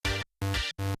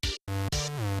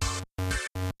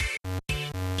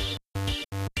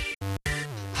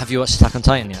Have you watched Attack on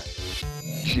Titan yet?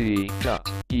 G.E.E.K.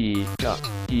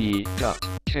 G.E.E.K.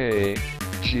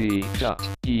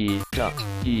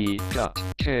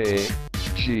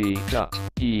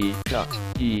 G.E.E.K.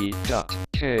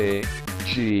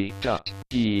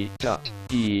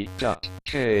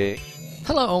 G.E.E.K.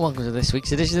 Hello and welcome to this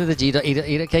week's edition of the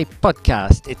G.E.E.K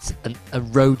podcast. It's a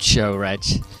roadshow, Reg.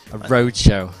 A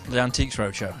roadshow. The Antiques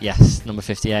Roadshow. Yes, number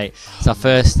 58. It's our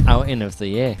first outing of the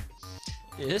year.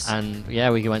 It is. And yeah,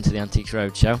 we went to the Antiques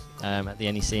Roadshow at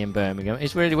the NEC in Birmingham.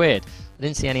 It's really weird. I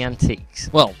didn't see any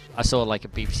antiques. Well, I saw like a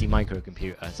BBC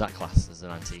microcomputer. Is that classed as an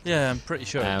antique? Yeah, I'm pretty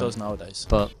sure it does nowadays.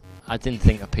 But I didn't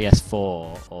think a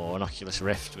PS4 or an Oculus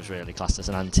Rift was really classed as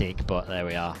an antique, but there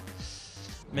we are.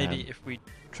 Maybe if we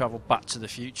travel back to the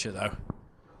future, though,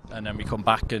 and then we come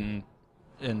back and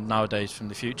nowadays from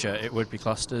the future, it would be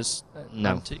classed as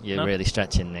antique. You're really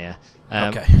stretching there.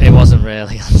 Okay. It wasn't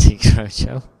really Antiques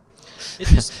Roadshow.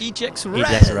 It was EGX Rezzed.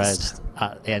 EGX Rezzed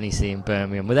at the NEC in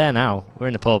Birmingham. We're there now. We're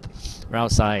in the pub. We're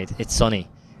outside. It's sunny.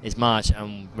 It's March,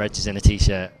 and Reg is in a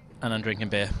t-shirt. And I'm drinking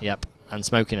beer. Yep, and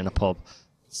smoking in a pub.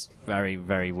 It's very,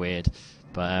 very weird.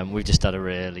 But we've just had a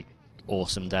really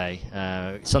awesome day.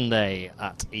 Sunday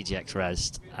at EGX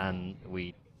Rezzed, and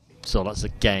we saw lots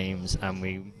of games, and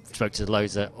we spoke to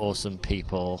loads of awesome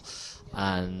people,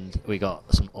 and we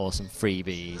got some awesome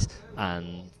freebies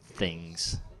and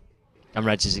things. And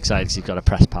Reg is excited because he's got a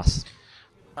press pass.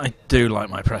 I do like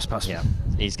my press pass. Yeah,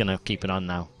 he's going to keep it on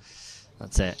now.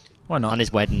 That's it. Why not? On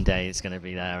his wedding day, it's going to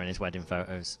be there in his wedding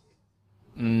photos.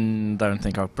 Don't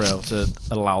think I'll be able to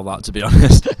allow that, to be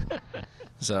honest.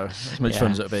 So, as much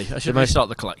fun as it would be. I should maybe start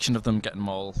the collection of them, getting them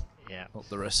all up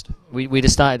the wrist. We'd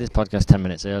have started this podcast 10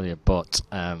 minutes earlier, but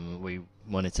we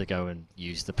wanted to go and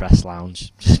use the press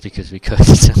lounge just because we could,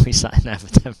 so we sat in there for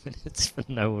 10 minutes for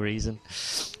no reason.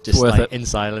 Just Worth it. In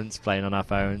silence, playing on our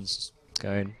phones,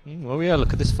 going, oh yeah,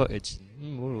 look at this footage.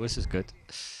 Oh, this is good.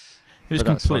 It was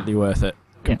completely worth it.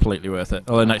 Completely worth it.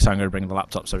 Although next time I'm going to bring the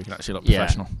laptop so we can actually look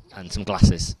professional. And some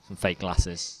glasses, some fake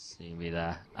glasses, so you can be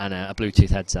there. And a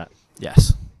Bluetooth headset.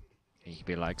 Yes. You could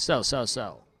be like, sell.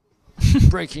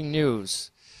 Breaking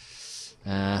news.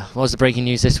 What was the breaking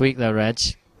news this week, though, Reg?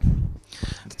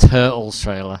 The Turtles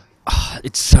trailer. Oh,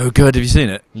 it's so good. Have you seen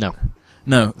it? No.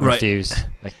 No, I refuse.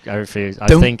 I refuse.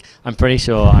 Don't I'm pretty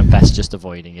sure I'm best just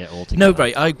avoiding it altogether. No,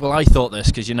 right. I thought this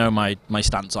because you know my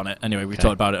stance on it. Anyway, we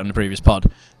talked about it on the previous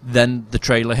pod. Then the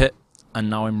trailer hit,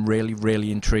 and now I'm really,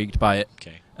 really intrigued by it.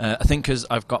 Okay. I think because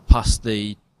I've got past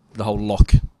the whole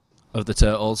look of the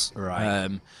Turtles. Right.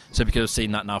 So because I've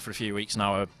seen that now for a few weeks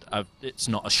now, it's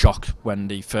not a shock when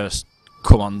they first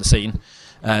come on the scene.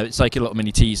 It's like a little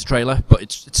mini teaser trailer, but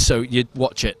it's so you'd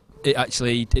watch it.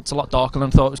 It's a lot darker than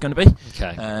I thought it was going to be.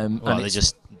 Okay. Well, they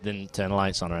just didn't turn the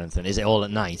lights on or anything. Is it all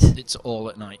at night? It's all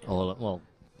at night. Well, what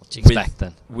do you expect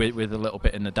then? With a little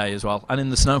bit in the day as well. And in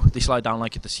the snow. They slide down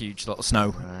like this huge little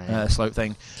snow slope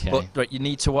thing. Okay. But you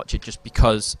need to watch it just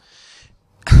because...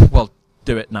 Well,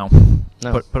 do it now.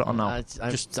 No. Put it on now. I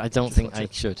don't think I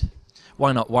should.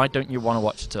 Why not? Why don't you want to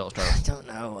watch the Turtles trailer? I don't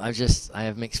know. I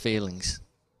have mixed feelings.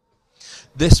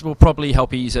 This will probably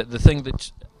help ease it. The thing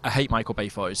that I hate Michael Bay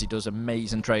for is he does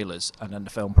amazing trailers, and then the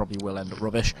film probably will end up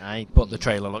rubbish. But the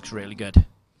trailer looks really good.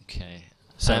 Okay.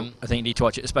 So I think you need to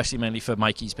watch it, especially mainly for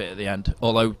Mikey's bit at the end.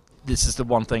 Although this is the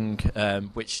one thing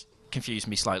which confused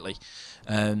me slightly.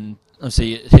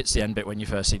 Obviously, it hits the end bit when you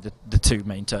first see the two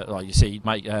main turtles. You see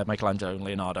Michelangelo and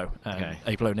Leonardo.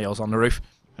 April O'Neil's on the roof.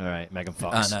 All right, Megan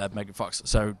Fox. And Megan Fox.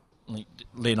 So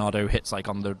Leonardo hits like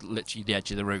on literally the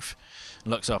edge of the roof,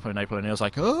 looks up, and April O'Neil's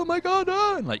like, "Oh my god!"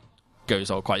 And like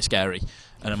goes all quite scary.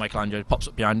 And then Michelangelo pops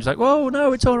up behind. He's like, "Whoa,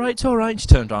 no, it's all right, it's all right." And she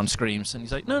turns around, and screams, and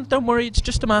he's like, "No, don't worry, it's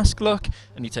just a mask. Look."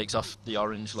 And he takes off the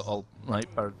orange little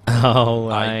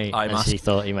eye mask. She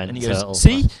thought he meant and he goes, turtles.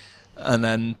 "See?" And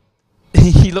then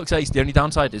he looks ace. The only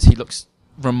downside is he looks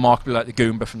remarkably like the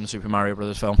Goomba from the Super Mario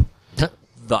Brothers film.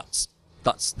 That's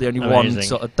the only one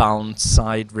sort of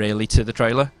downside really to the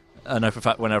trailer. I know for a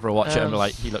fact whenever I watch it, I'm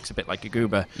like, he looks a bit like a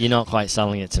Goomba. You're not quite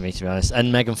selling it to me, to be honest.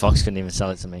 And Megan Fox couldn't even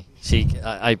sell it to me.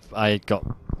 I got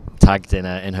tagged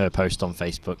in her post on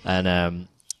Facebook, and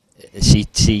she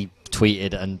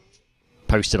tweeted and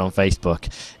posted on Facebook,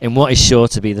 in what is sure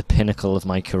to be the pinnacle of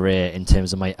my career in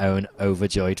terms of my own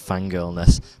overjoyed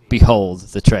fangirlness, behold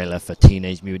the trailer for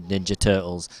Teenage Mutant Ninja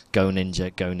Turtles. Go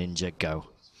Ninja, go Ninja, go.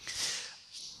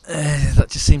 That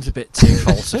just seems a bit too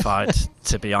falsified,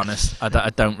 to be honest. I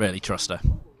don't really trust her.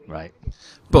 Right.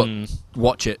 But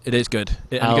watch it. It is good.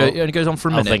 It only goes on for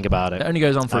a minute. I'll think about it. It only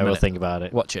goes on for a minute. I will think about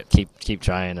it. Watch it. Keep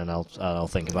trying, and I'll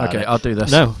think about it. Okay, I'll do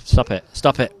this. No, stop it.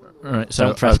 Stop it. All right, so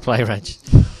don't press play, Reg.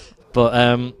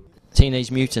 But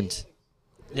Teenage Mutant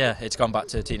Yeah, it's gone back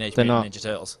to Teenage They're Mutant not Ninja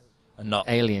Turtles, and not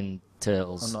Alien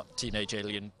Turtles. and not Teenage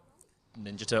Alien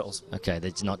Ninja Turtles. Okay,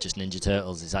 it's not just Ninja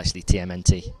Turtles. It's actually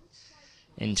TMNT.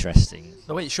 Interesting.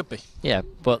 The way it should be. Yeah,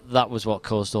 but that was what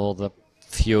caused all the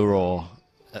furor.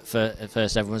 At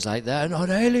first, everyone's like, they're not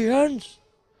aliens,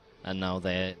 and now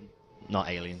they're not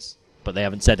aliens. But they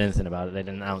haven't said anything about it. They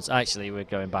didn't announce, actually, we're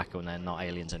going back and they're not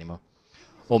aliens anymore.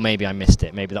 Or maybe I missed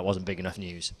it. Maybe that wasn't big enough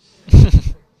news.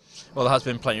 Well, there has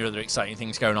been plenty of other exciting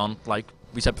things going on. Like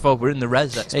we said before, we're in the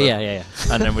Rezzed Expo. Yeah.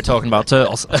 And then we're talking about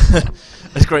Turtles.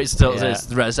 As great as Turtles Yeah. is,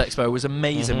 the Rezzed Expo was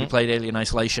amazing. We Mhm. played Alien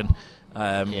Isolation.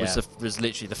 Yeah. Was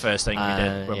literally the first thing we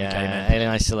did when we came in. Alien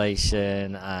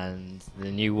Isolation and the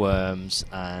new Worms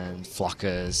and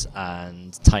Flockers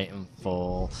and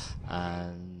Titanfall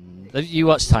and... Have you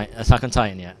watched Attack on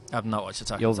Titan yet? I've not watched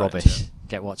Attack You're on Titan rubbish. yet.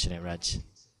 Get watching it, Reg.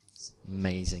 It's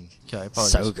amazing. Okay,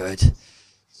 apologies. So good.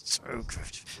 So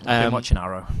good. I've been watching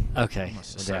Arrow. Okay.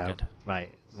 That's just so Yeah, good. right.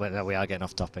 Well, we are getting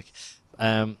off topic.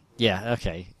 Yeah,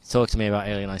 okay. Talk to me about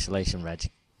Alien Isolation, Reg.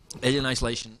 Alien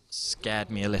Isolation scared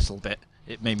me a little bit.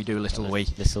 It made me do a little wee.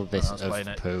 Little bit when I was playing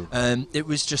of it. poo. It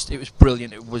was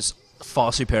brilliant. It was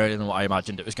far superior than what I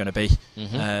imagined it was going to be.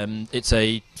 Mhm. It's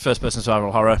a first-person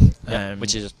survival horror, Yeah,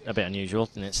 which is a bit unusual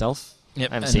in itself. yep,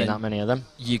 I haven't and seen then that many of them.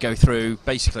 You go through,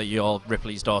 basically you're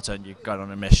Ripley's daughter and you go on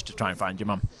a mission to try and find your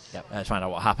mum. Yep. To find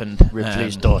out what happened.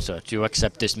 Ripley's daughter. Do you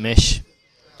accept this mish?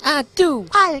 I do.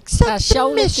 I accept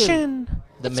the mission.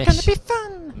 The It's mish. gonna be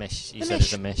fun. Mish. You The said mish.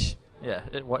 it's a mish. Yeah,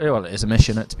 well, it is a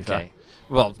mission, to be fair. Okay.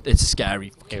 Well, it's a scary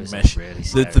It fucking was mission. really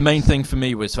scary. The main thing for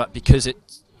me was that because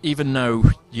even though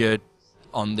you're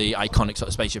on the iconic sort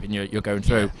of spaceship and you're going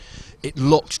through, it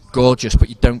looks gorgeous, but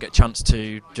you don't get a chance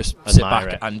to just sit Admire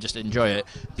back it. and just enjoy it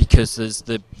because there's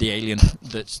the alien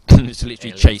that's it's literally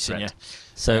Alien chasing threat. you.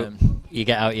 So you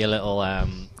get out your little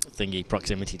thingy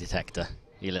proximity detector,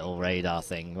 your little radar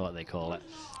thing, what do they call it?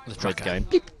 The With tracker. going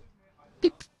beep,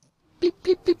 beep, beep,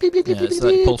 beep, beep, beep, beep, Yeah, it's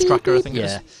like pulse tracker, I think it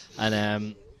yeah, is.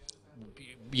 and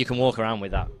you can walk around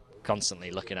with that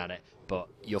constantly looking at it, but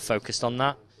you're focused on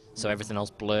that, so everything else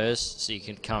blurs, so you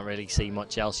can't really see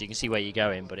much else. You can see where you're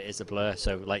going, but it is a blur.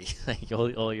 So like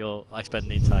I spent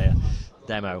the entire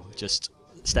demo just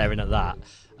staring at that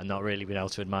and not really being able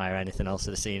to admire anything else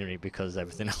of the scenery because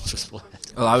everything else was blurred.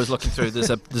 Well, I was looking through. There's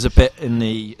a bit in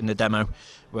the demo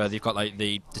where they've got like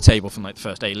the table from like the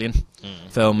first Alien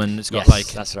film, and it's got Yes, like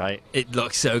that's right. it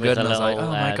looks so With good. the And I was like, little,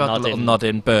 oh my god, the little nodding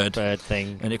nodding bird, Bird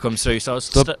thing. and it comes through. So I was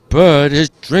bird is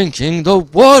drinking the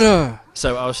water.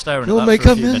 so I was staring You'll at that make for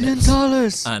a $1 few million minutes,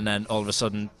 dollars. and then all of a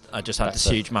sudden I just had That's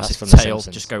this a- huge, that's massive from The tail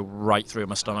Simpsons. just go right through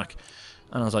my stomach,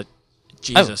 and I was like,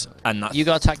 Jesus! And that You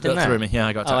got attacked in got there? through me. Yeah,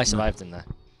 I got attacked. Oh, I in there. survived in there.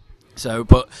 So,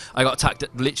 but I got attacked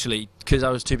literally because I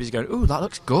was too busy going, ooh, that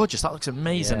looks gorgeous, that looks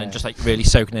amazing, Yeah. and just like really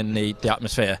soaking in the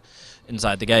atmosphere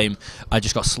inside the game. I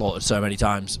just got slaughtered so many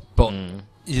times. But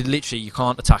you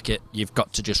can't attack it, you've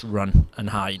got to just run and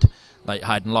hide. Like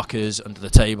hide in lockers, under the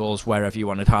tables, wherever you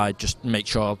want to hide, just make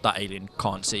sure that alien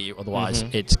can't see you, otherwise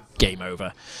it's game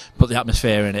over. But the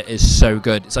atmosphere in it is so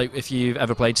good. It's like if you've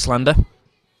ever played Slender.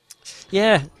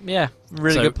 Yeah,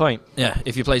 really So- good point. Yeah,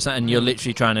 if you play that and you're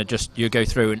literally trying to you go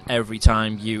through, and every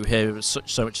time you hear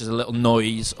so much as a little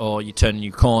noise or you turn a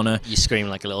new corner, You scream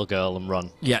like a little girl and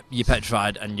run. yeah, you're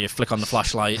petrified, and you flick on the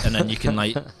flashlight, and then you can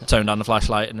like turn down the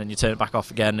flashlight, and then you turn it back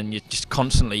off again, and you're just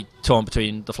constantly torn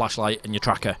between the flashlight and your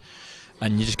tracker,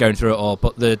 and you're just going through it all.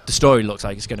 But the story looks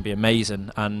like it's going to be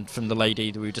amazing, and from the lady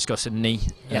that we were discussing, Nee,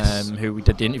 Yes. who we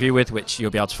did the interview with, which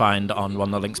you'll be able to find on one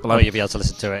of the links below. Oh, you'll be able to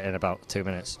listen to it in about 2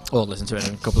 minutes. Or listen to it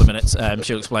in a couple of minutes.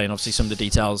 She'll explain obviously some of the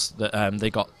details that they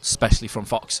got specially from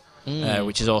Fox,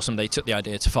 which is awesome. They took the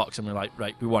idea to Fox and were like,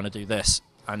 right, we want to do this,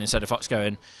 and instead of Fox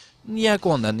going, yeah,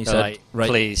 go on then, he They're said, like, right,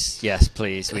 please, yes,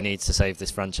 please, we need to save this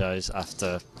franchise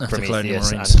after Colonial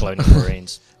Prometheus and Marines. Colonial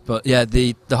Marines. But yeah,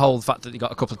 the whole fact that they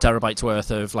got a couple of terabytes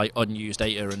worth of like unused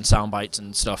data and sound bites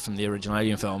and stuff from the original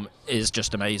Alien film is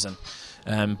just amazing.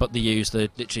 But they used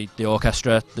literally the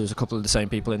orchestra. There was a couple of the same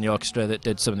people in the orchestra that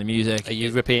did some of the music. Are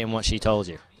you repeating what she told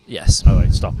you? Yes. Oh,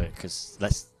 wait, stop it, because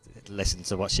let's listen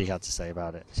to what she had to say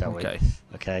about it, shall Okay.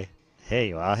 we? Okay. Here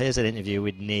you are. Here's an interview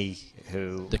with Nee,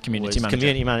 who The community was manager.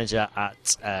 community manager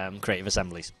at Creative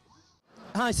Assemblies.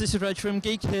 Hi, so this is Reg from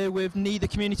Geek here with Nee, the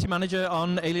community manager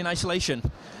on Alien Isolation.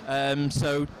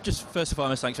 So just first and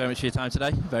foremost, thanks very much for your time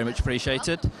today. Very much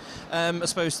appreciated. I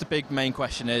suppose the big main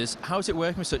question is, how is it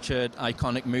working with such an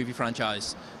iconic movie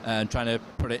franchise and trying to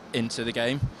put it into the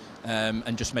game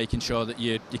and just making sure that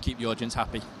you keep the audience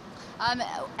happy?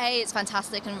 It's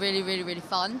fantastic and really, really, really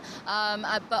fun.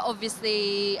 But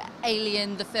obviously,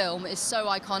 Alien, the film, is so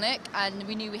iconic, and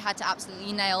we knew we had to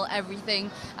absolutely nail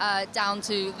everything down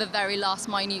to the very last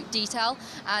minute detail.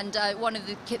 And one of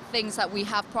the things that we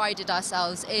have prided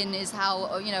ourselves in is how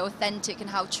authentic and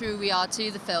how true we are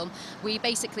to the film. We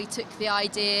basically took the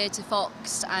idea to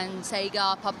Fox and Sega,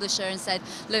 our publisher, and said,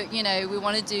 look, we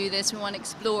want to do this. We want to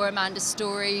explore Amanda's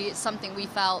story. It's something we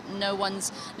felt no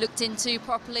one's looked into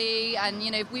properly. And,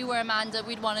 if we were Amanda,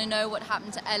 we'd want to know what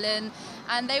happened to Ellen.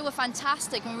 And they were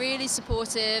fantastic and really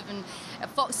supportive. And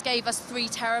Fox gave us 3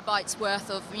 terabytes worth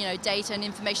of, data and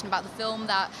information about the film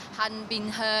that hadn't been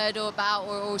heard or about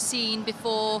or seen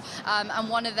before. And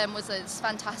one of them was this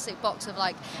fantastic box of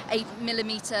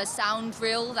 8mm sound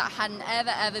reel that hadn't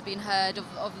ever been heard of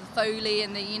the Foley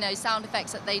and the, sound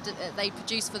effects that they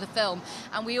produced for the film.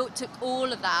 And we took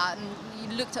all of that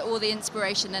and looked at all the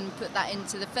inspiration and put that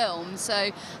into the film.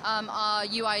 So our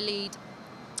UI lead,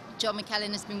 John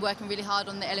McKellen, has been working really hard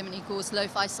on the element he calls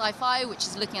lo-fi sci-fi, which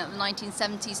is looking at the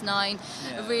 1970s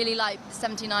really like the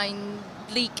 79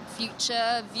 bleak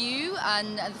future view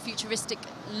and the futuristic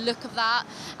look of that.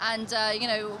 And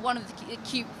one of the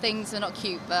cute things, not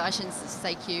cute, but I shouldn't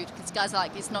say cute because guys are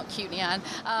like, it's not cute, Leanne.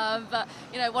 But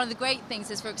one of the great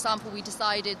things is, for example, we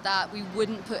decided that we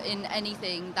wouldn't put in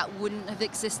anything that wouldn't have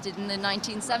existed in the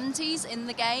 1970s in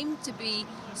the game to be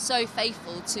so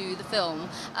faithful to the film.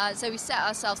 So we set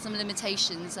ourselves some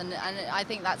limitations, and I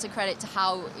think that's a credit to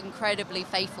how incredibly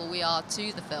faithful we are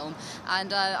to the film.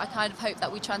 And I kind of hope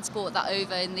that we transport that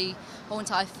over in the whole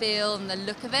entire feel and the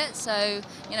look of it. So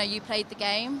you played the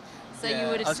game, so you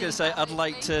would have. I was going to say I'd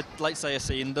like to say I've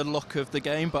seen the look of the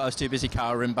game, but I was too busy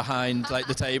cowering behind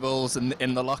the tables and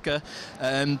in the locker.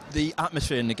 The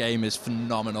atmosphere in the game is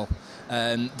phenomenal.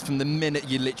 From the minute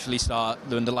you literally start,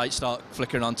 when the lights start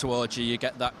flickering on towards you, you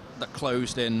get that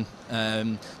closed in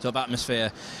sort of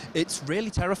atmosphere. It's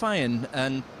really terrifying,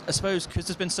 and I suppose because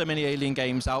there's been so many Alien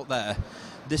games out there,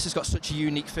 this has got such a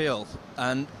unique feel.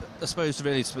 And I suppose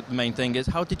really the main thing is,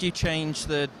 how did you change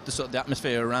the sort of the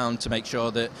atmosphere around to make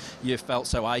sure that you felt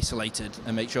so isolated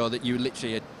and make sure that you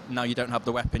literally, now you don't have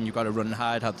the weapon, you've got to run and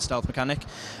hide, have the stealth mechanic.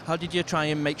 How did you try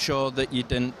and make sure that you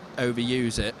didn't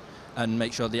overuse it and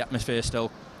make sure the atmosphere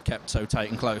still kept so tight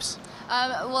and close?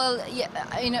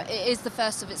 It is the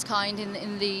first of its kind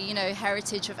in the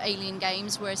heritage of Alien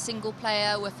games. We're a single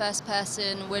player, we're first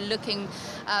person, we're looking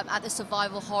at the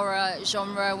survival horror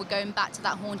genre. We're going back to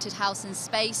that haunted house in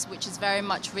space, which is very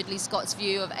much Ridley Scott's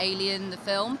view of Alien, the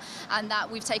film, and that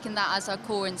we've taken that as our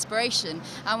core inspiration.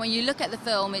 And when you look at the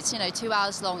film, it's 2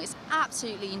 hours long. It's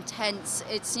absolutely intense.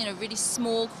 It's really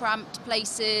small, cramped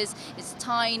places. It's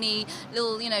tiny,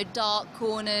 little dark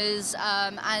corners,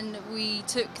 and we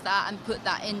took that and put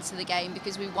that into the game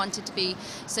because we wanted to be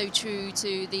so true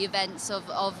to the events of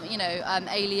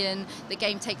Alien. The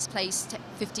game takes place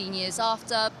 15 years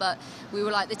after, but we were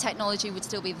like, the technology would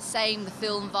still be the same, the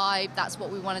film vibe, that's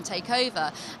what we want to take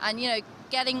over. And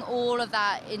getting all of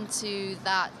that into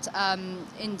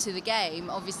the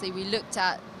game, obviously we looked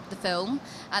at the film,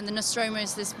 and the Nostromo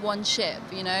is this one ship,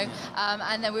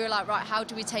 and then we were like, right, how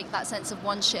do we take that sense of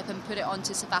one ship and put it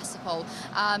onto Sevastopol?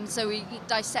 So we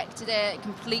dissected it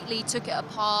completely, took it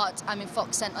apart.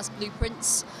 Fox sent us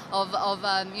blueprints of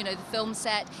the film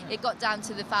set. It got down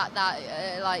to the fact that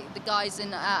the guys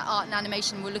in art and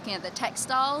animation were looking at the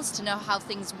textiles to know how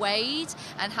things weighed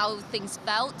and how things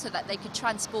felt, so that they could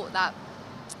transport that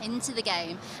into the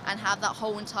game and have that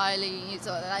whole entirely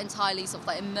sort of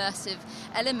immersive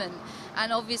element.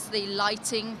 And obviously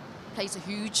lighting plays a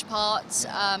huge part,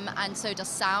 and so does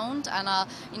sound, and our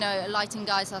lighting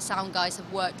guys, our sound guys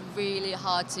have worked really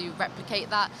hard to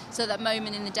replicate that. So that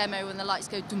moment in the demo when the lights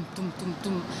go dum dum dum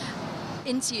dum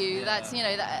into you, that's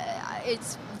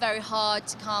it's very hard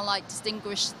to kind of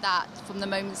distinguish that from the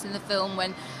moments in the film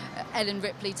when Ellen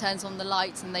Ripley turns on the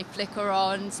lights and they flicker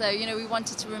on. So we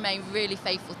wanted to remain really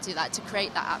faithful to that, to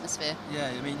create that atmosphere.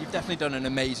 Yeah, you've definitely done an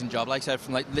amazing job. Like I said,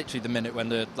 from literally the minute when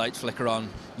the lights flicker on,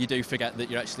 you do forget that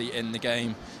you're actually in the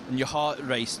game, and your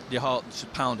heart's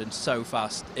pounding so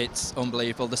fast. It's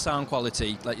unbelievable. The sound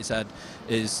quality, like you said,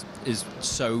 is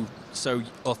so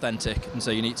authentic and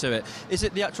so unique to it. Is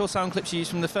it the actual sound clips you use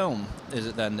from the film, is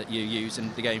it then, that you use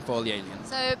in the game for the aliens?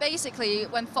 So basically,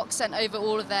 when Fox sent over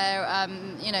all of their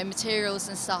materials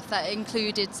and stuff, that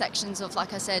included sections of,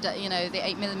 like I said, the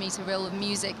 8mm reel of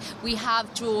music, we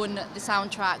have drawn the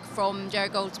soundtrack from Jerry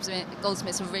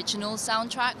Goldsmith's original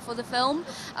soundtrack for the film,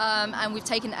 and we've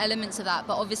taken elements of that.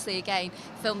 But obviously, again,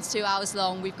 the film's 2 hours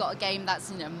long. We've got a game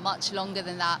that's much longer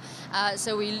than that,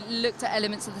 so we looked at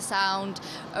elements of the sound,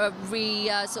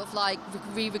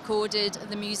 re-recorded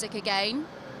the music again,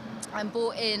 and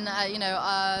brought in,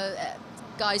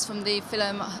 guys from the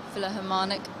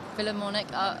Philharmonic.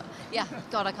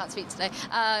 God, I can't speak today.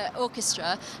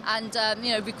 Orchestra, and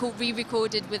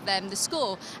re-recorded with them the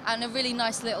score. And a really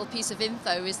nice little piece of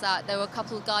info is that there were a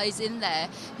couple of guys in there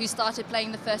who started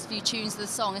playing the first few tunes of the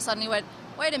song and suddenly went,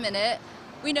 "Wait a minute.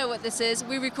 We know what this is.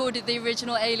 We recorded the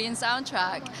original Alien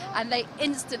soundtrack," and they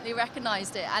instantly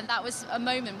recognised it. And that was a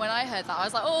moment when I heard that I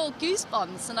was like, "Oh,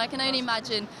 goosebumps!" And I can only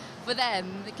imagine for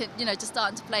them, just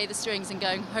starting to play the strings and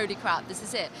going, "Holy crap, this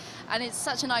is it!" And it's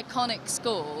such an iconic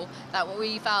score that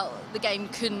we felt the game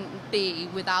couldn't be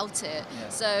without it. Yeah.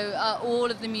 So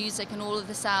all of the music and all of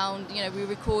the sound, we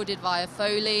recorded via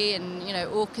Foley and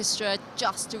orchestra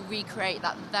just to recreate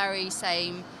that very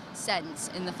same sense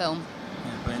in the film.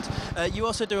 Yeah, brilliant. You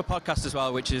also do a podcast as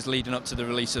well, which is leading up to the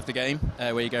release of the game,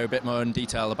 where you go a bit more in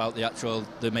detail about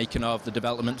the making of the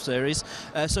development series.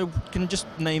 So can you just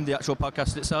name the actual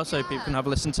podcast itself so people can have a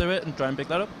listen to it and try and pick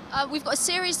that up? We've got a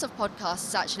series of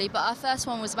podcasts actually, but our first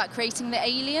one was about creating the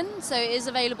alien. So it is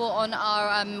available on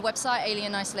our website,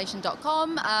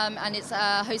 alienisolation.com, and it's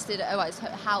it's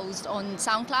housed on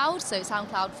SoundCloud, so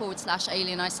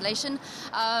SoundCloud/Alien Isolation.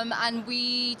 And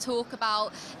we talk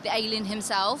about the alien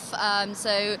himself.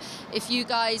 So if you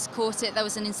guys caught it, there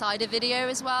was an insider video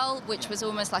as well, which was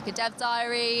almost like a dev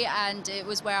diary, and it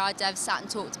was where our devs sat and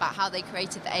talked about how they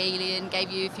created the alien,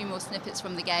 gave you a few more snippets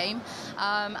from the game.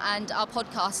 And our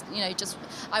podcast,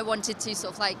 I wanted to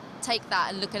sort of like take that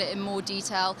and look at it in more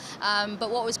detail. But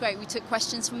what was great, we took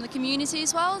questions from the community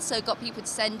as well, so got people to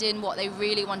send in what they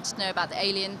really wanted to know about the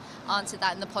alien, answered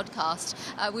that in the podcast.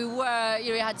 We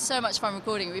had so much fun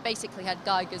recording. We basically had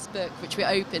Geiger's book, which we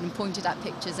opened, pointed at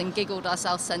pictures and giggled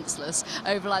ourselves senseless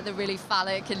over like the really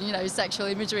phallic and sexual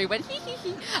imagery, went hee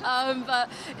hee hee. But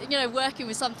working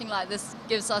with something like this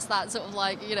gives us that sort of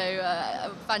like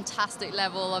a fantastic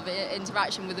level of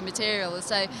interaction with the material.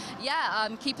 So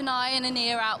keep an eye and an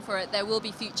ear out for it. There will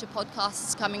be future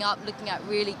podcasts coming up looking at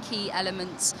really key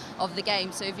elements of the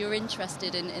game, so if you're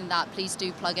interested in that, please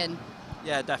do plug in.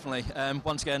 Yeah, definitely.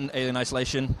 Once again, Alien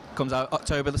Isolation comes out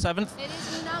October the 7th. It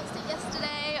is. We announced it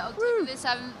yesterday, October the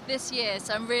 7th this year,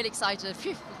 so I'm really excited.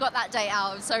 We've got that date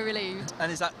out. I'm so relieved.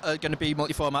 And is that going to be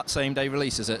multi-format, same day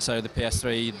release, is it? So the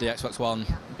PS3, the Xbox One,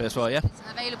 PS4, yeah? It's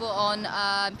available on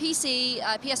PC,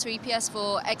 PS3,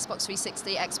 PS4, Xbox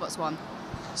 360, Xbox One.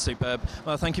 Superb.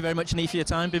 Well, thank you very much, Nee, for your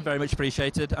time. Been very much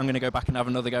appreciated. I'm going to go back and have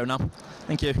another go now.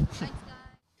 Thank you. Thanks, guys.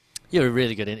 You're a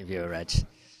really good interviewer, Reg.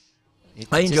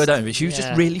 I enjoyed that. She was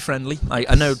just really friendly.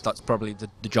 I know that's probably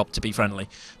the job to be friendly,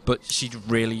 but she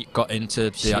really got into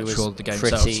the game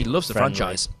itself. She loves the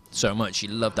franchise so much. She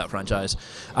loved that franchise,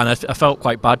 and I felt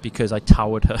quite bad because I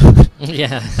towered her.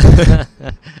 Yeah.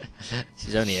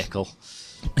 She's only ickle.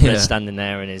 Yeah. Standing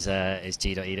there in his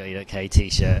G.E.E.K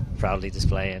t-shirt, proudly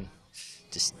displaying,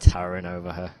 just towering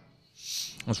over her.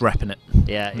 I was repping it.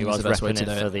 Yeah, he was repping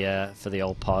it for the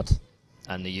old pod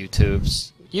and the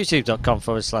YouTubes.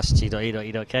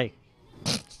 YouTube.com/G.E.E.K.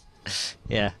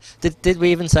 Yeah. Did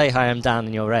we even say hi, I'm Dan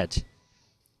and you're Reg?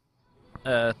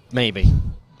 Maybe.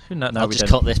 I'll just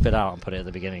cut this bit out and put it at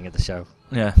the beginning of the show.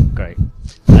 Yeah. Great.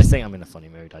 I think I'm in a funny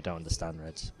mood. I don't understand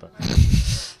Reg, but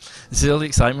this is all the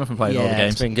excitement from playing all the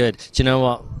games. It's been good. Do you know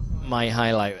what my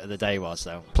highlight of the day was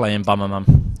though? Playing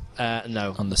Bomberman.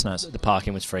 No. On the SNES. The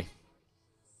parking was free.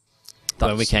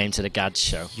 When we came to the Gads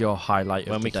show. Your highlight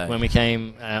of the day. When we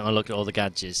came and looked at all the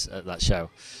Gadgets at that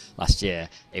show last year,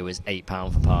 it was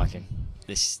 £8 for parking.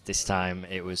 This time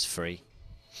it was free.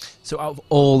 So out of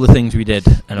all the things we did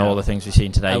and all the things we've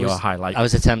seen today, your highlight? I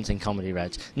was attempting comedy,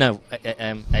 Reg. No,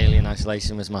 Alien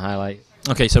Isolation was my highlight.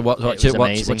 Okay, so what's your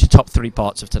top 3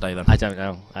 parts of today then? I don't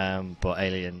know, but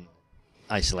Alien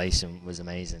Isolation was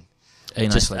amazing.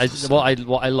 What I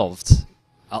loved...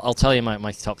 I'll tell you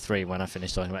my top 3 when I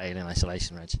finish talking about Alien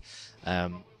Isolation, Reg.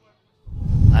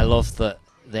 I love that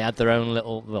they had their own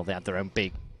they had their own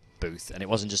big booth, and it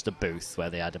wasn't just a booth where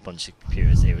they had a bunch of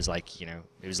computers. It was like, it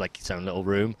was like its own little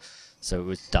room, so it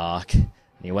was dark, and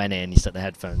you went in, you stuck the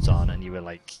headphones on, and you were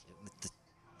like,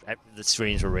 the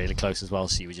screens were really close as well,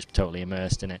 so you were just totally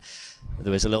immersed in it.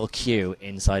 There was a little queue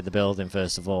inside the building,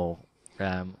 first of all,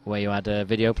 where you had a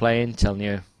video playing, telling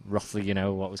you roughly,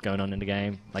 what was going on in the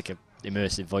game, like a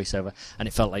immersive voiceover, and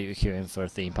it felt like you were queuing for a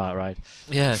theme park ride.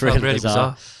 Yeah, it felt really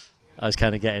bizarre. I was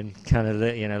kind of getting a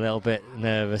little bit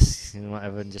nervous and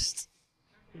whatever, and just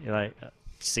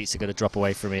seats are going to drop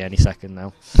away from me any second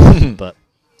now. But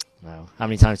no. How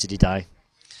many times did you die?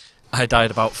 I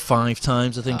died about 5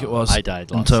 times, I think it was. I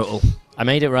died lots. In total. I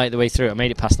made it right the way through. I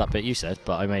made it past that bit you said,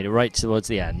 but I made it right towards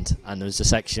the end, and there was a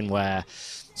section where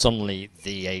suddenly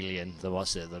the alien,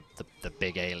 the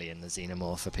big alien, the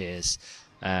xenomorph appears.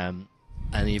 and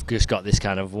you've just got this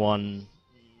kind of one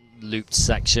looped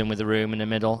section with a room in the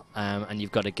middle, and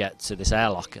you've got to get to this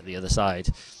airlock at the other side.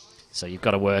 So you've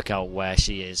got to work out where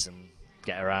she is and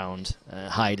get around,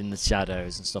 hide in the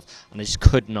shadows and stuff. And I just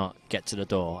could not get to the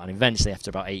door. And eventually, after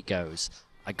about 8 goes,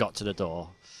 I got to the door,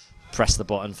 pressed the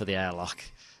button for the airlock,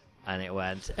 and it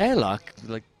went airlock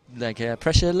like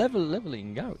pressure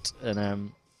leveling out.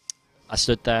 And I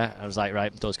stood there. I was like,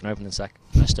 right, doors can open in a sec.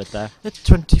 And I stood there. It's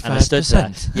 25%. And I stood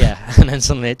there. Yeah, and then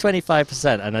suddenly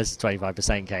 25%, and as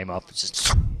 25% came up,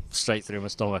 just straight through my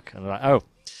stomach. And I'm like, oh,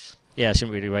 yeah, I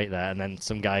shouldn't really wait there. And then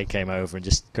some guy came over and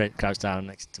just crouched down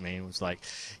next to me and was like,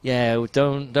 yeah,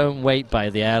 don't wait by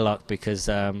the airlock because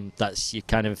that's you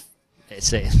kind of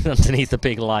it's underneath the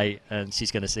big light and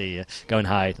she's going to see you. Go and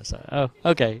hide. I was like, oh,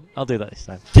 okay, I'll do that this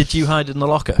time. Did you hide in the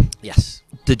locker? Yes.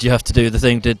 Did you have to do the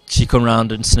thing? Did she come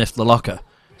round and sniff the locker?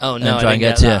 Oh, no, try I and didn't get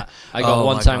get to that. you? I got Oh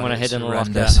one my time God, when I hid it's in the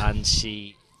locker horrendous. and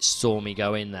she saw me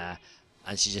go in there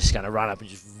and she just kind of ran up and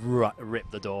just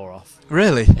ripped the door off.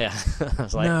 Really? Yeah. I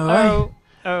was like, No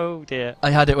oh dear. I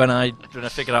had it when I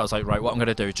figured out, I was like, right, what I'm going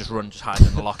to do is just run, just hide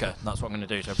in the locker. That's what I'm going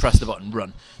to do. So I press the button,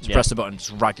 run. So press the button,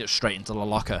 just ragged it straight into the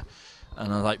locker.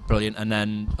 And I was like, brilliant. And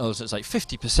then also it's like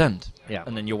 50%. Yeah.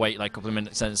 And then you wait like a couple of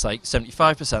minutes and it's like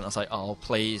 75%. I was like, oh,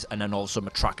 please. And then all of a sudden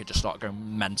my tracker just started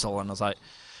going mental. And I was like,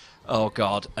 oh,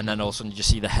 God. And then all of a sudden you just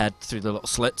see the head through the little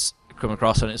slits come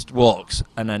across and it walks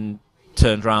and then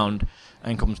turns round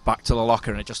and comes back to the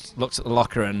locker and it just looks at the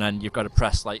locker and then you've got to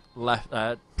press like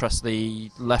press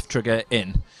the left trigger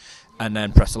in and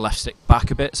then press the left stick back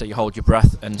a bit so you hold your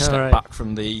breath and step back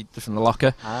from the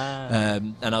locker.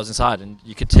 And I was inside and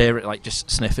you could hear it like just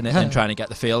sniffing it and trying to get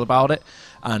the feel about it,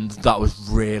 and that was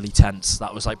really tense.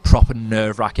 That was like proper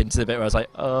nerve-wracking to the bit where I was like,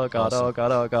 oh God, Awesome. oh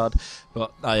God, oh God.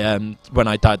 But I when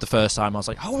I died the first time I was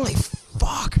like, holy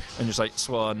fuck, and just like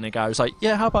swore, and the guy was like,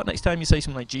 yeah, how about next time you say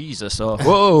something like Jesus or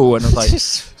whoa, and I was like,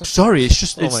 sorry, it's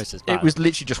just Almost as bad. it was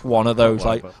literally just one of those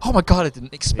like, oh my God, I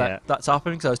didn't expect that to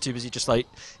happen because I was too busy just like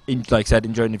like I said,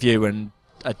 enjoying the view, and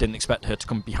I didn't expect her to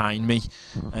come behind me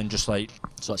and just like.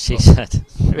 That's what she said.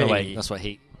 Really? No, wait, that's what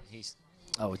he's.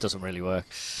 Oh, it doesn't really work.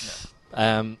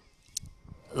 No.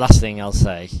 Last thing I'll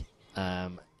say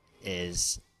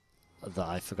is that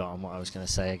I've forgotten what I was going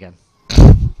to say again.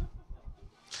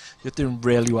 You're doing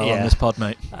really well on Yeah. this pod,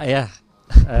 mate. Yeah.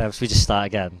 Should we just start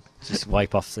again? Just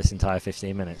wipe off this entire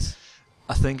 15 minutes?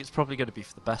 I think it's probably going to be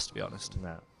for the best, to be honest.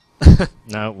 No.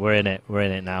 No, we're in it. We're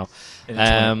in it now.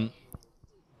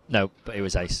 No, but it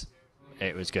was ace.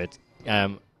 It was good.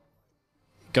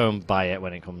 Go and buy it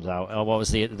when it comes out. Oh, what was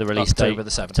the release date? October the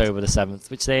 7th. October the 7th,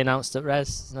 which they announced at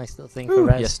Rezzed. Nice little thing for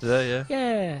Rezzed. Yesterday, yeah.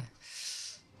 Yeah.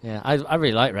 Yeah, I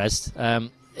really like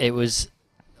Rezzed. It was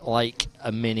like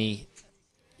a mini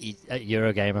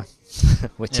Eurogamer,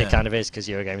 which it kind of is because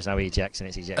Eurogamer is now EGX and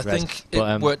it's EGX I Rezzed. think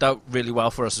But, it worked out really well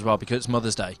for us as well because it's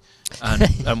Mother's Day,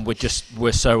 and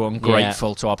we're so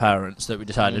ungrateful to our parents that we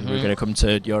decided we were going to come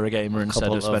to Eurogamer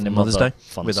instead of spending Mother's Day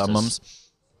with our mums.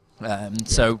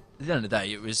 So at the end of the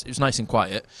day, it was nice and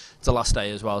quiet. It's the last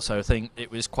day as well, so I think it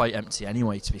was quite empty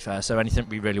anyway. To be fair, so anything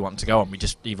we really wanted to go on, we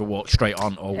just either walked straight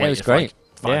on or waited it was great.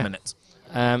 for like 5 minutes.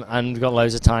 And we got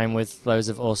loads of time with loads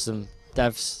of awesome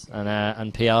devs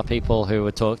and PR people who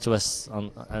would talk to us,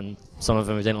 and some of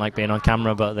them who didn't like being on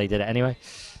camera, but they did it anyway.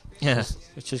 Yeah,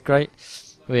 which was great.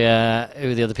 Who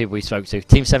were the other people we spoke to?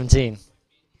 Team 17.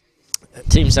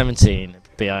 Team 17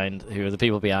 who are the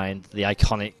people behind the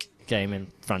iconic gaming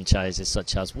franchises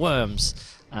such as Worms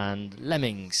and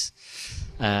Lemmings.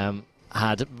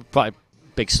 Had quite a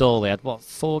big stall. They had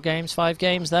 5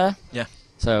 games there? Yeah.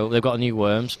 So they've got a new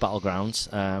Worms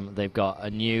Battlegrounds. They've got a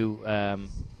new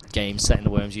game set in the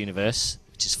Worms universe,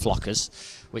 which is Flockers,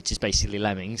 which is basically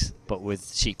Lemmings but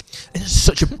with sheep. It's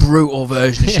such a brutal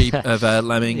version of sheep of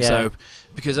Lemmings. So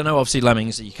because I know obviously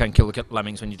Lemmings, you can kill the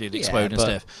Lemmings when you do the explode and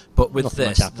stuff, but with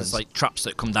this there's like traps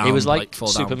that come down. It was like fall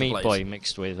Super down Meat Boy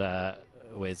mixed with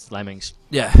Lemmings.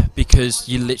 Yeah, because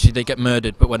they get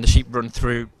murdered, but when the sheep run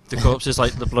through the corpses,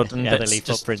 like the blood and they bits leave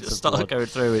footprints just of start blood. going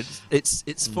through.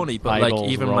 It's funny, but Eyeballs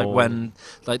like even roll. like when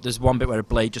like there's one bit where a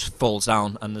blade just falls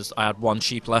down, and I had one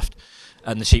sheep left,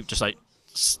 and the sheep just like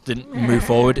didn't move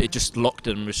forward. It just looked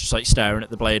and was just like staring at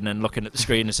the blade and then looking at the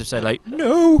screen as if say like,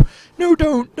 no,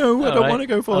 don't, no, I don't want to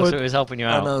go forward. So it was helping you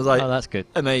out. And I was like, oh, that's good.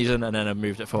 Amazing. And then I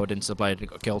moved it forward into the blade and it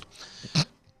got killed.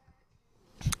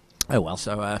 Oh well.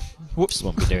 So, whoops.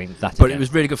 Won't be doing that But again. it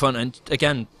was really good fun, and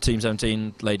again, Team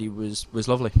 17 lady was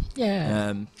lovely.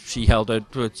 Yeah. She held her,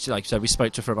 like I said, we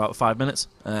spoke to her for about 5 minutes,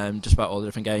 just about all the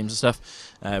different games and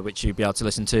stuff, which you'll be able to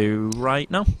listen to right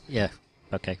now. Yeah.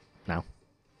 Okay. Now.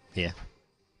 Here.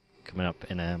 Coming up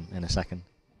in a second.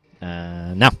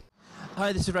 Now.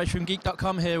 Hi, this is Reg from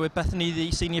Geek.com here with Bethany,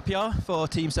 the Senior PR for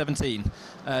Team 17.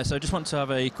 So I just want to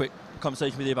have a quick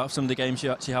conversation with you about some of the games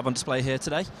you actually have on display here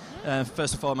today.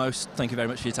 First and foremost, thank you very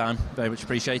much for your time, very much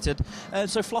appreciated.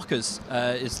 So Flockers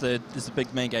is the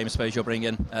big main game I suppose you're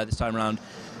bringing this time around.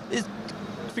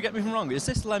 Forget me if I'm wrong, is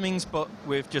this Lemmings but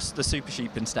with just the Super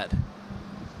Sheep instead?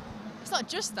 It's not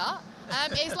just that.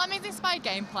 It's Lemmings inspired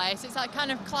gameplay, so it's that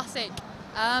kind of classic,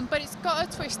 but it's got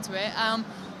a twist to it.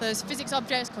 There's physics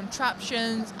objects,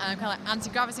 contraptions, kind of like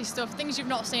anti-gravity stuff, things you've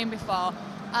not seen before.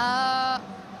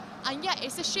 And yeah,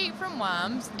 it's a sheep from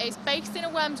Worms. It's based in a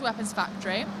Worms weapons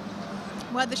factory,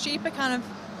 where the sheep are kind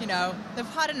of, you know, they've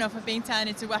had enough of being turned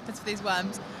into weapons for these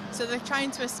worms, so they're trying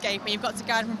to escape, and you've got to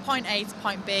guide them from point A to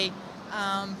point B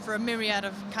for a myriad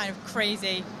of kind of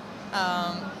crazy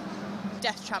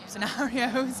death trap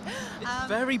scenarios. It's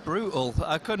very brutal.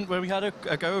 When we had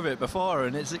a go of it before,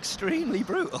 and it's extremely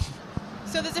brutal.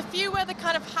 So there's a few where they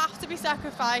kind of have to be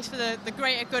sacrificed for the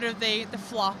greater good of the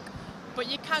flock, but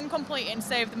you can complete it and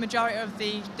save the majority of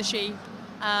the sheep,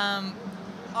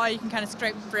 or you can kind of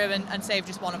scrape through and save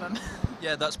just one of them.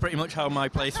 Yeah, that's pretty much how my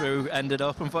playthrough ended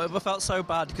up, and I felt so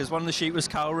bad because one of the sheep was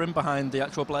cowering behind the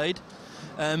actual blade.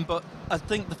 But I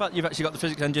think the fact you've actually got the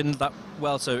physics engine that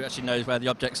well, so it actually knows where the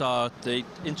objects are, the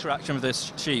interaction with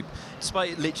this sheep,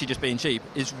 despite it literally just being sheep,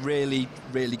 is really,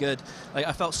 really good. Like,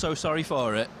 I felt so sorry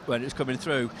for it when it was coming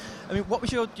through. I mean, what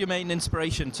was your main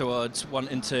inspiration towards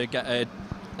wanting to get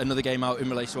another game out in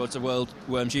relation towards the World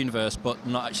Worms universe, but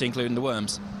not actually including the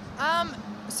worms?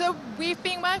 So we've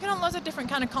been working on lots of different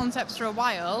kind of concepts for a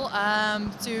while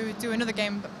to do another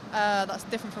game that's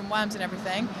different from Worms and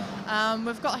everything.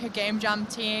 We've got like a game jam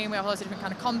team, we have lots of different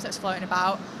kind of concepts floating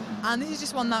about, and this is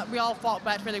just one that we all thought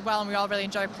worked really well and we all really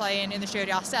enjoy playing in the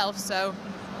studio ourselves. So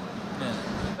yeah,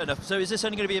 fair enough. So is this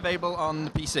only going to be available on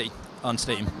the PC, on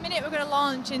Steam? At the minute we're going to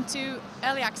launch into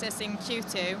early access in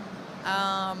Q2.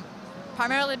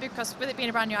 Primarily because with it being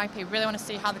a brand new IP, we really want to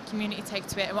see how the community take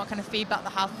to it and what kind of feedback they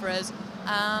have for us,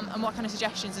 and what kind of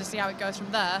suggestions, and see how it goes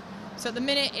from there. So at the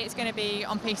minute it's going to be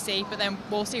on PC, but then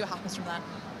we'll see what happens from there.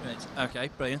 Right. Okay,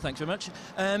 brilliant, thanks very much.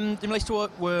 In relation to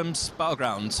Worms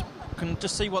Battlegrounds, can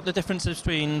just see what the difference is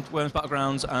between Worms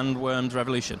Battlegrounds and Worms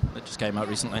Revolution that just came out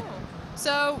recently. Cool.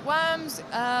 So Worms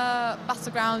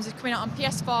Battlegrounds is coming out on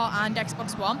PS4 and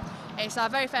Xbox One. It's our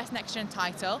very first next-gen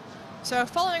title. So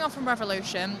following on from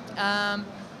Revolution,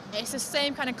 it's the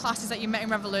same kind of classes that you met in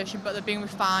Revolution, but they're being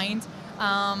refined.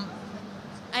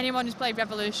 Anyone who's played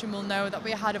Revolution will know that we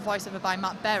had a voiceover by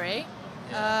Matt Berry.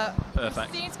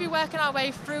 Perfect. We seem to be working our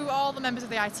way through all the members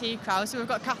of the IT crowd, so we've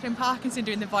got Catherine Parkinson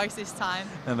doing the voice this time.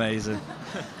 Amazing.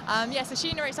 So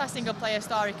she narrates our single-player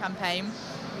story campaign.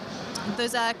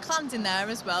 There's clans in there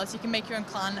as well, so you can make your own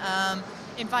clan,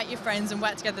 invite your friends and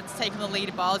work together to take on the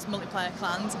leaderboards, multiplayer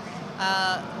clans.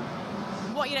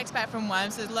 What you'd expect from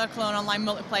Worms, there's local and online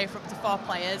multiplayer for up to 4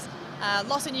 players.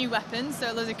 Lots of new weapons,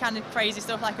 so there's a kind of crazy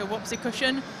stuff like a whoopsie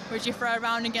cushion, which you throw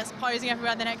around and gets poison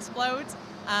everywhere, then explodes.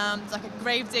 There's like a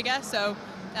grave digger, so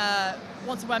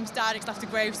once a worm's died, it's left a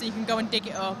grave, so you can go and dig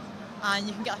it up, and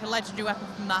you can get like a legendary weapon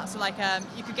from that. So like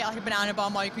you could get like a banana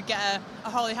bomb, or you could get a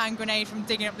holy hand grenade from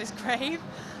digging up this grave.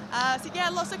 So yeah,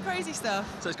 lots of crazy stuff.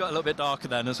 So it's got a little bit darker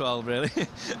then as well, really.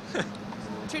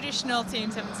 Traditional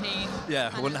Team 17. Yeah,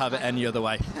 I wouldn't have it any other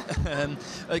way.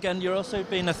 Again, you're also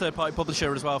being a third-party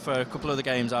publisher as well for a couple of the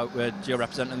games out where you're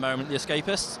representing at the moment, The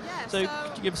Escapists. Yeah, so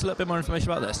could you give us a little bit more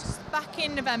information about this? Back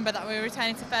in November that we were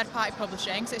returning to third-party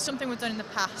publishing, so it's something we've done in the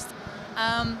past.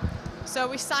 So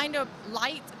we signed up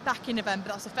Light back in November,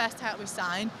 that's the first title we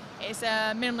signed. It's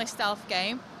a minimalist stealth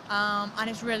game. And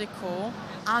it's really cool.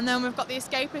 And then we've got The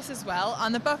Escapists as well,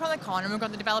 and they're both around the corner, and we've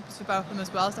got the developers for both of them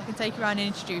as well, so I can take you around and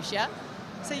introduce you.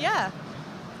 So yeah.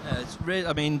 It's really,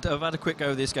 I mean, I've had a quick go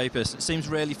with The Escapists. It seems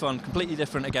really fun, completely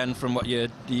different again from what you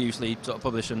usually sort of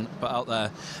publish and put out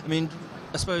there. I mean,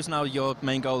 I suppose now your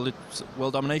main goal is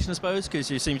world domination, I suppose,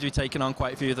 because you seem to be taking on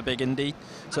quite a few of the big indie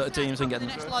sort of teams and getting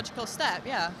the next logical step,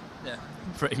 yeah. Yeah,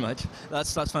 pretty much.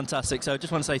 That's fantastic. So I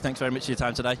just want to say thanks very much for your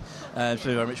time today. It's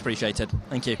very much appreciated.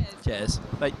 Thank you. Cheers.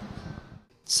 Bye.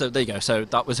 So there you go. So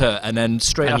that was her, and then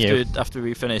straight after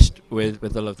we finished with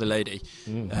the lovely lady,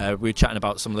 we were chatting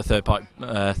about some of the third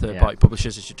party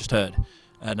publishers as you just heard,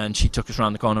 and then she took us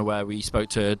around the corner where we spoke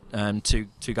to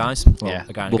two guys. Well,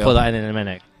 a guy and we'll a girl. put that in a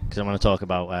minute because I want to talk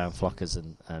about Flockers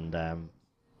and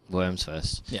Worms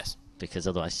first. Yes, because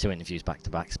otherwise 2 interviews back to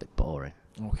back is a bit boring.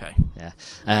 Okay. Yeah.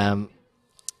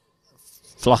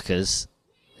 Flockers,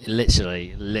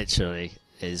 literally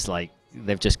is like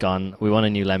they've just gone. We want a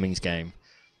new Lemmings game.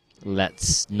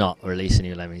 Let's not release a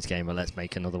new Lemmings game, but let's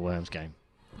make another Worms game.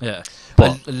 Yeah.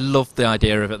 But I love the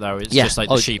idea of it, though. It's Yeah. just like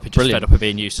Oh, the sheep are just brilliant. fed up of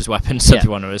being used as weapons, so Yeah. they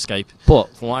want to escape.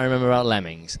 But from what I remember about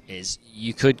Lemmings is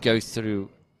you could go through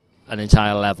an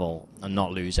entire level and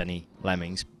not lose any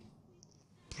lemmings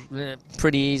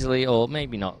pretty easily, or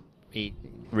maybe not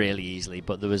really easily,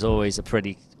 but there was always a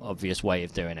pretty obvious way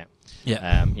of doing it.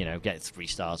 Yeah. You know, get 3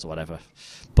 stars or whatever.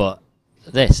 But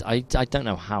this, I don't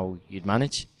know how you'd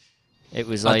manage. It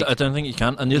was like... I don't think you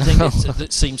can. And the other thing is,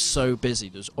 it seems so busy.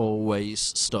 There's always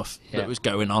stuff that was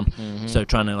going on. Mm-hmm. So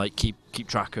trying to like keep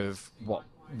track of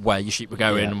where your sheep were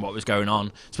going Yeah. and what was going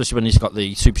on, especially when he's got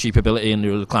the super sheep ability and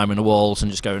you're climbing the walls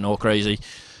and just going all crazy.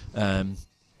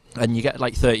 And you get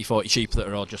like 30, 40 sheep that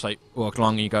are all just like walking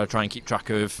along, and you got to try and keep track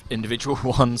of individual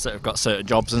ones that have got certain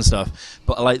jobs and stuff.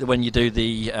 But I like that when you do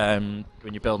the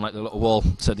when you build like the little wall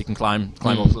so they can climb up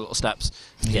the little steps.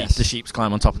 Yes. The sheeps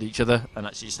climb on top of each other and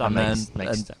actually stand there. Makes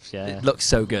And steps, yeah. it looks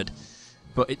so good,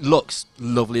 but it looks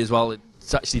lovely as well.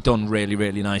 It's actually done really,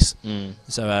 really nice.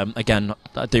 So again,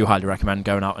 I do highly recommend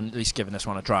going out and at least giving this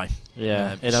one a try.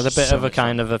 Yeah, it has a bit of a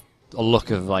kind of a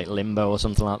look of like Limbo or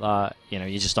something like that. You know,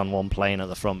 you're just on one plane at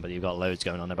the front, but you've got loads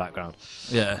going on in the background.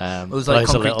 Yeah, Well, there's like loads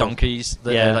of concrete little- donkeys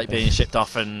that Yeah. are like being shipped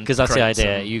off, and Because that's the crates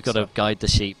idea. and You've got to stuff. guide the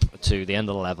sheep to the end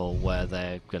of the level where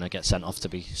they're going to get sent off to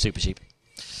be super sheep.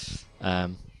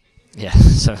 Yeah,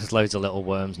 so there's loads of little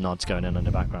worms, nods going in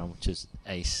the background, which is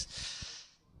ace.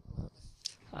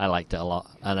 I liked it a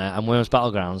lot. And Worms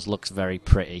Battlegrounds looks very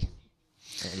pretty.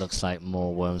 It looks like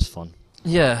more Worms fun.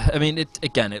 Yeah, I mean,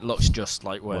 it looks just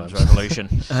like Worms Worms. Revolution.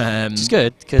 Which is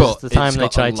good, but because the time it's they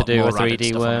got a tried to lot do more a added 3D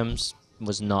stuff on it. Worms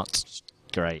was not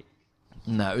great.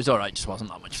 No, it was alright, just wasn't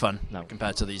that much fun No.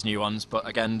 compared to these new ones. But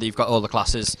again, they've got all the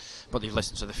classes, but they've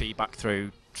listened to the feedback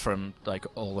through from like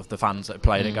all of the fans that have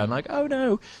played it, going like, oh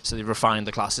no. So they've refined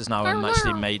the classes now and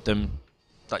actually made them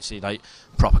actually like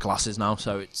proper classes now.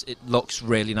 So it looks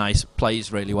really nice,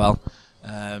 plays really well,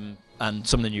 and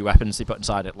some of the new weapons they put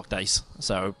inside it looked ace.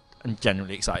 So I'm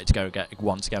genuinely excited to go get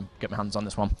my hands on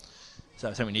this one. So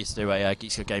I think we need to do a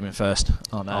Geeks Good Gaming first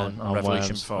on Revolution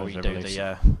Worms, before we Worms do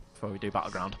Revolution. before we do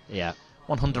Battleground. Yeah.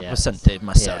 100% did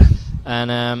myself. Yeah.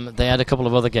 And they had a couple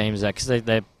of other games there, because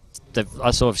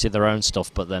I saw obviously their own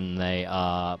stuff, but then they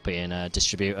are being a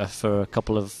distributor for a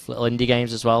couple of little indie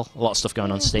games as well. A lot of stuff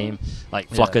going on Steam. Like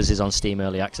Flockers is on Steam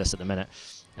Early Access at the minute.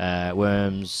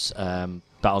 Worms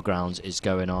Battlegrounds is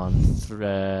going on through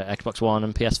Xbox One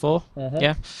and PS4.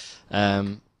 Yeah.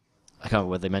 I can't remember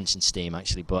whether they mentioned Steam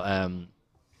actually, but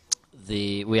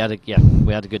we had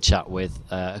a good chat with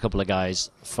a couple of guys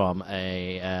from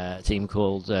a team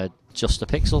called Just a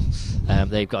Pixel.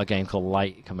 They've got a game called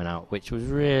Light coming out, which was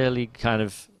really kind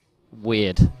of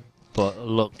weird, but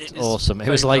looked awesome. It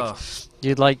was like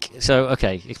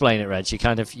okay, explain it,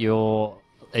 Reg. You're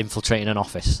infiltrating an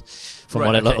office from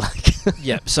what it looked like.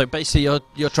 Yeah, so basically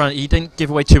you're trying. You didn't give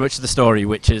away too much of the story,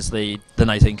 which is the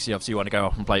nice thing, because you obviously want to go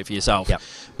off and play it for yourself. Yep.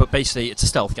 But basically it's a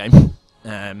stealth game.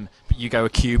 But you go a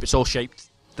cube. It's all shaped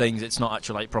things. It's not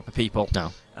actually like proper people.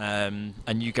 No.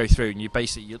 And you go through, and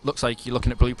it looks like you're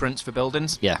looking at blueprints for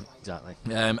buildings. Yeah, exactly.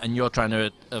 And you're trying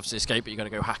to obviously escape, but you've got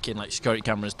to go hacking like security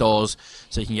cameras, doors,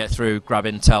 so you can get through, grab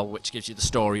intel, which gives you the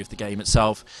story of the game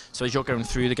itself. So as you're going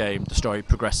through the game, the story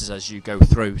progresses as you go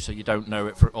through, so you don't know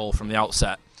it all from the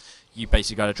outset. You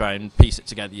basically got to try and piece it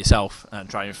together yourself and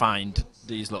try and find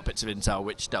these little bits of intel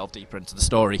which delve deeper into the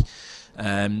story.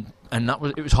 And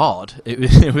it was hard.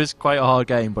 It was quite a hard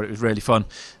game, but it was really fun.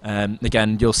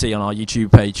 Again, you'll see on our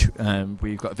YouTube page,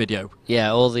 we've got a video.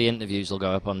 Yeah, all the interviews will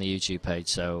go up on the YouTube page,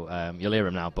 so you'll hear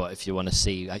them now. But if you want to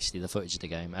see actually the footage of the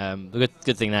game, the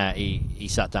good thing there, he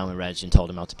sat down with Reg and told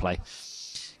him how to play,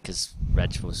 because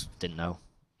Reg didn't know.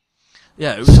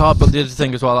 Yeah, it was hard, but the other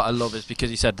thing as well that I love is because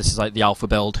he said this is like the alpha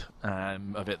build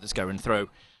of it that's going through.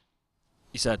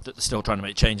 He said that they're still trying to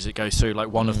make changes as it goes through. Like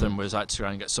one of them was actually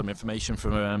trying to get some information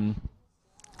from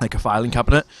like a filing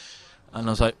cabinet. And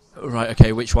I was like, right,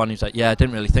 okay, which one? He was like, yeah, I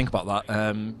didn't really think about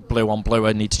that. Blue on blue,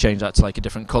 I need to change that to like a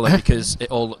different colour because it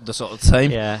all looked the sort of the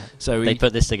same. Yeah. So they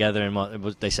put this together in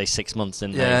what they say 6 months,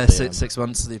 didn't they? Yeah, 6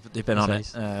 months they've been on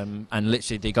Nice. it. And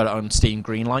literally they got it on Steam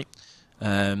Greenlight.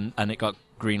 And it got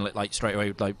greenlit like straight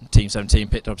away. Like Team 17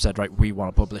 picked up and said, right, we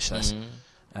want to publish this.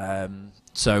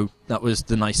 So that was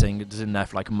the nice thing. It was in there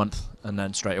for like a month, and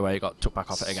then straight away it got took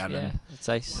back off it again. Yeah, And it's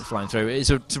ace. flying through. It's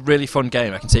a really fun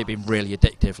game. I can see it being really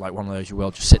addictive. Like one of those you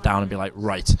will just sit down and be like,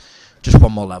 right, just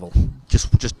one more level,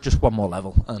 just one more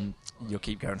level, and you'll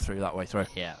keep going through that way through.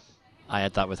 Yeah, I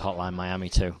had that with Hotline Miami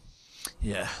too.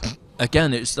 Yeah.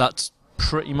 Again, that's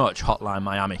pretty much Hotline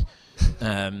Miami.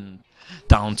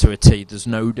 Down to a T. There's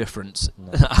no difference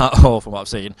at all from what I've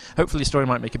seen. Hopefully the story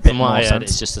might make a bit From what more I heard, sense.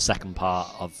 it's just the second part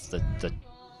of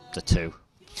the two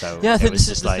So Yeah, I think this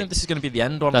is like, this is going to be the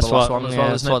end one, that's the last what, one as yeah, well,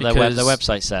 that's isn't what it? their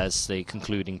website says. The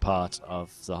concluding part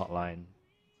of the Hotline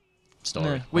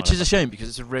story, Yeah, which is a shame because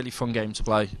it's a really fun game to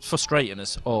play. It's frustrating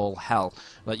as all hell.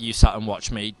 Like you sat and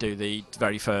watched me do the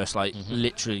very first, like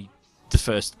literally the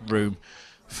first room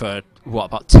for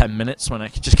about 10 minutes when I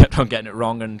just kept on getting it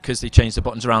wrong, and because they changed the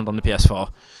buttons around on the PS4,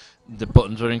 the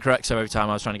buttons were incorrect. So every time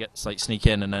I was trying to get like sneak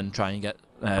in and then try and get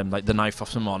like the knife off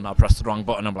someone, I pressed the wrong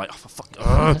button. I'm like, oh for fuck,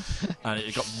 and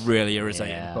it got really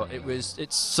irritating. Yeah, but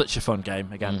it's such a fun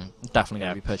game. Again, definitely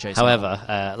going to be purchasing.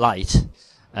 However, Light,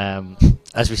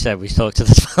 as we said, we talked to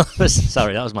the developers.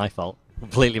 Sorry, that was my fault.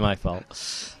 Completely my fault.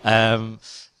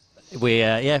 Here's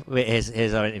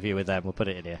our interview with them. We'll put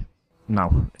it in here.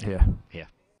 No, here. Here.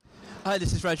 Hi,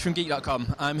 this is Reg from G.E.E.K.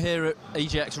 I'm here at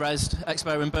EGX Rezzed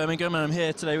Expo in Birmingham, and I'm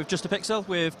here today with Just a Pixel,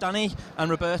 with Danny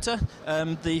and Roberta,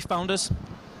 the founders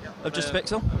of Just a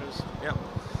Pixel. Yeah.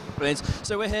 Brilliant.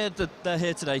 So they're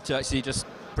here today to actually just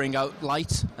bring out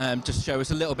Light, just show us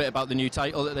a little bit about the new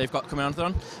title that they've got coming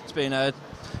on. It's been, I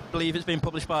believe it's been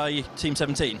published by Team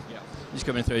 17. Yeah. It's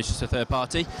coming through as just a third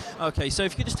party. Okay, so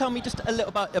if you could just tell me just a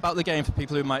little bit about the game for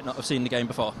people who might not have seen the game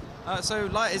before. So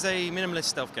Light is a minimalist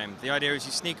stealth game. The idea is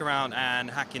you sneak around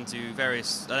and hack into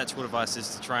various electrical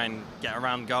devices to try and get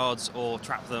around guards or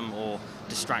trap them or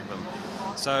distract them.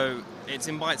 So it's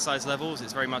in bite-sized levels.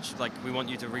 It's very much like we want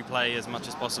you to replay as much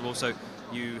as possible. So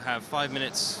you have 5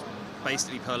 minutes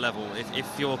basically per level.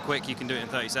 If you're quick, you can do it in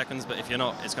 30 seconds, but if you're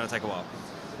not, it's going to take a while.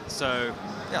 So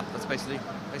yeah, that's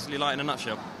basically Light in a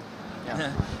nutshell.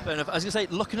 Yeah. Fair enough. I was going to say,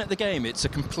 looking at the game, it's a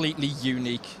completely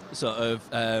unique sort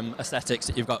of aesthetics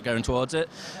that you've got going towards it.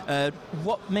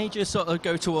 What made you sort of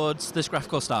go towards this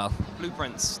graphical style?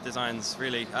 Blueprints, designs,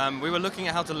 really. We were looking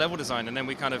at how to level design, and then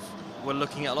we kind of were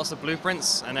looking at lots of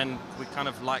blueprints, and then we kind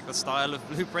of liked the style of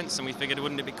blueprints, and we figured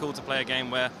wouldn't it be cool to play a game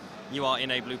where you are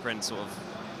in a blueprint sort of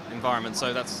environment.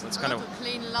 So that's kind of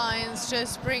clean lines,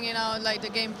 just bringing out like the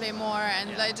gameplay more,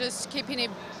 and like just keeping it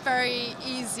very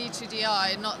easy to the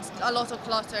eye, not a lot of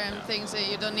clutter and things that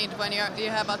you don't need when you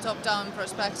have a top-down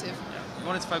perspective. We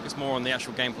wanted to focus more on the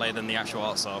actual gameplay than the actual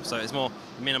art style, so it's more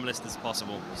minimalist as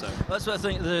possible. So that's what I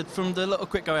think. From the little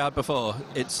quick go I had before,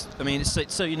 it's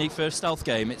so unique for a stealth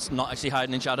game. It's not actually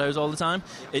hiding in shadows all the time.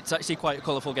 It's actually quite a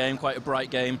colourful game, quite a bright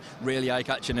game, really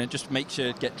eye-catching, and it just makes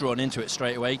you get drawn into it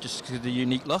straight away, just because of the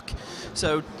unique look.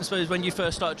 So I suppose when you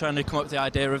first started trying to come up with the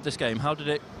idea of this game, how did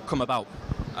it come about?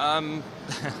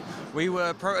 We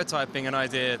were prototyping an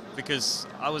idea because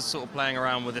I was sort of playing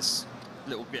around with this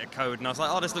little bit of code, and I was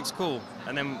like, oh, this looks cool.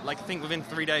 And then, like, I think within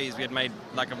 3 days we had made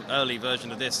like an early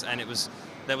version of this, and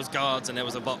there was guards and there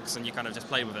was a box, and you kind of just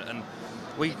played with it, and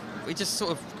we just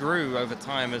sort of grew over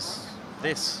time as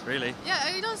this, really.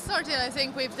 Yeah, it all started, I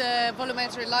think, with the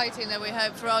volumetric lighting that we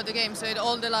have throughout the game. So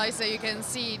all the lights that you can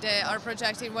see, they are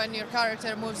projected when your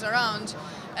character moves around.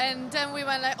 And then we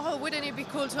went like, oh, wouldn't it be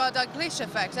cool to add that glitch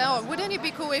effect? Or wouldn't it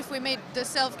be cool if we made the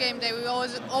stealth game that we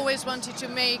always wanted to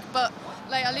make, but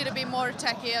like a little bit more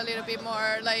techy, a little bit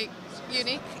more like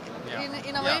unique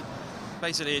in a way?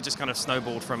 Basically, it just kind of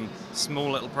snowballed from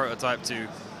small little prototype to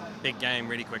big game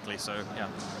really quickly. So yeah.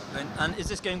 And is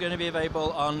this game going to be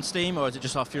available on Steam, or is it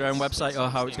just off your own website, or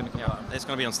how it's going to come out? It's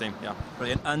going to be on Steam. Yeah.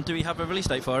 Brilliant. And do we have a release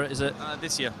date for it? Is it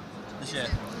this year? This year.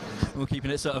 We're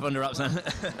keeping it sort of under wraps then.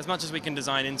 As much as we can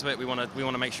design into it, we want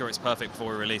to make sure it's perfect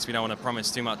before we release. We don't want to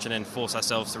promise too much and then force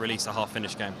ourselves to release a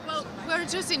half-finished game. Well, we're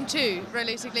just in two,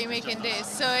 realistically, making this.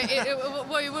 So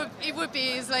what it would be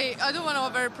is like, I don't want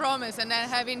to over-promise and then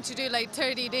having to do like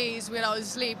 30 days without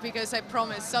sleep because I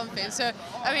promised something. So,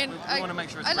 I mean, we want to make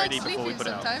sure it's ready before we put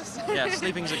it out. Yeah,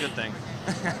 sleeping's a good thing.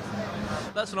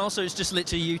 That's, and also it's just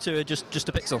literally you two are just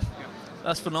a pixel.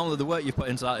 That's phenomenal. The work you've put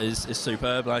into that is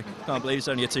superb. I can't believe it's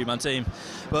only a two-man team.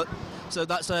 But so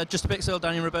that's Just a Pixel,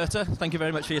 Danny and Roberta. Thank you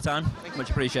very much for your time. Much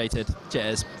appreciated.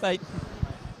 Cheers. Bye.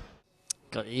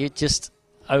 God, you just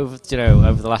over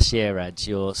the last year, Reg,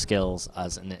 your skills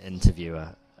as an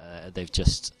interviewer, they've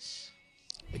just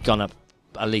gone up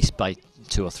at least by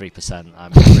 2 or 3%.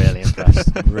 I'm really impressed.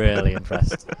 Really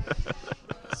impressed.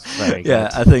 Very yeah,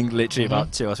 good. I think literally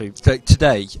about 2 or 3.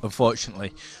 Today,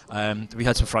 unfortunately, we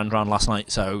had some friends around last night,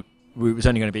 so it was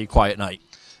only going to be a quiet night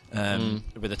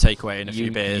with a takeaway and a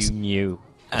few beers. You knew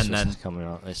and this then was coming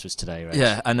out. This was today, right?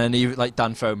 Yeah, and then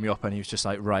Dan phoned me up and he was just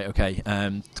like, right, okay,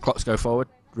 the clocks go forward.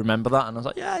 Remember that? And I was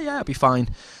like, yeah, it'll be fine.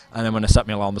 And then when I set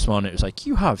my alarm this morning, it was like,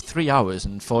 you have 3 hours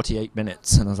and 48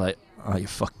 minutes. And I was like, are you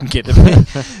fucking kidding me?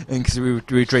 And because we were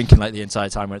drinking like the entire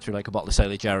time, went through like a bottle of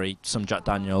Sailor Jerry, some Jack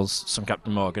Daniels, some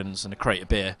Captain Morgan's, and a crate of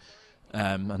beer,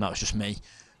 and that was just me.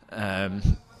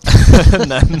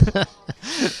 And then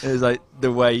it was like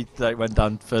the way that it went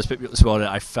down. First picked me up this morning,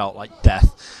 I felt like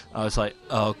death. I was like,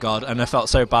 oh god, and I felt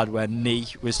so bad when Nee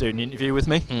was doing the interview with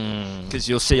me, because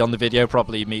you'll see on the video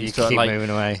probably me You sort of keep like moving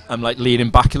away. I'm like leaning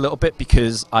back a little bit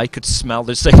because I could smell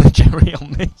the sailor jerry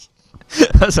on me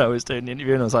as I was doing the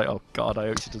interview, and I was like, oh god, I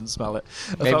hope she doesn't smell it.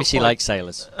 Maybe she likes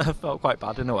sailors. I felt quite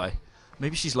bad in a way.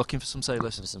 Maybe she's looking for some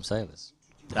sailors. For some sailors.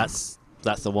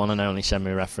 That's the one and only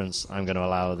Shenmue reference I'm going to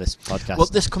allow this podcast. Well,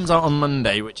 this comes out on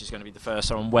Monday, which is going to be the first.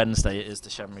 So on Wednesday it is the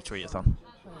Shenmue Tweetathon.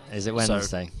 Is it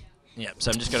Wednesday? Yeah,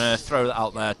 so I'm just going to throw that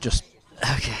out there, just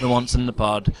Okay. the once in the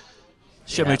pod.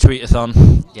 Shenmue Yeah.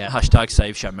 Tweetathon. Yeah. Hashtag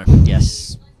save Shenmue.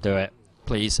 Yes. Do it.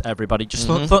 Please, everybody, just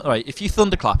Mhm. right. If you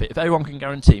thunderclap it, if everyone can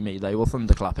guarantee me they will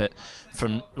thunderclap it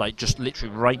from like just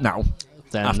literally right now.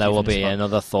 Then After there you will finish be that.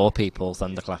 another 4 people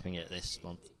thunderclapping it this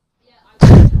month.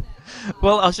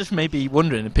 Well, I was just maybe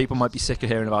wondering if people might be sick of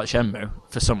hearing about Shenmue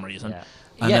for some reason, Yeah.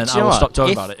 and Yeah, then do I you know will what? stop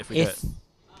talking about it if we do it.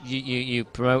 You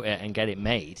promote it and get it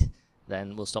made,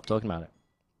 then we'll stop talking about it.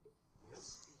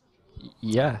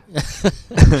 Yeah.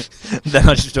 Then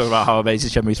I just talk about how amazing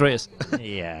Shenmue 3 is.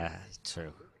 Yeah,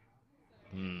 true.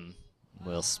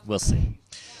 We'll see.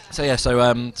 So yeah,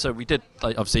 so we did,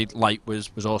 like, obviously Light was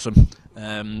awesome.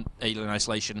 Alien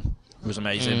Isolation was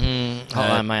amazing.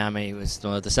 Hotline Miami was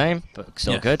not the same, but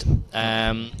still Yeah.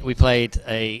 good. We played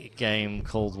a game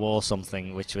called War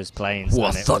Something, which was planes. War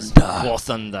and it was Thunder. War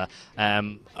Thunder.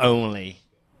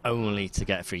 Only to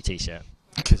get a free T-shirt.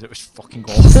 Because it was fucking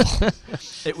awful.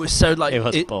 It was so like It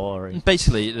was boring.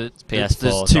 Basically, PS4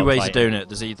 there's 2 ways of dogfighting. doing it.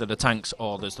 There's either the tanks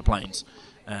or there's the planes.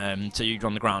 So you'd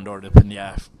on the ground or up in the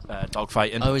air,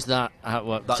 dogfighting. Oh, is that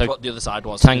what? That's so what the other side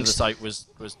was. tanks- The other side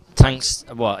was tanks?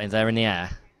 What? They're in the air.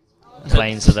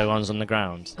 Planes are the ones on the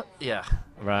ground. yeah.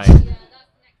 Right.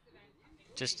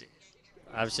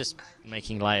 I was just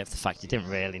making light of the fact you didn't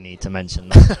really need to mention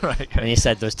that. Right. When you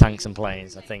said those tanks and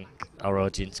planes, I think our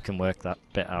audience can work that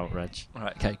bit out, Reg.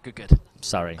 Right. Okay. Good.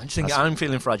 Sorry. I'm just thinking, I'm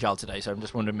feeling fragile today, so I'm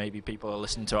just wondering maybe people are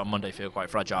listening to it on Monday feel quite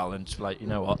fragile and just like, you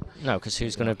know what? No, because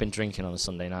who's going to have been drinking on a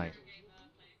Sunday night?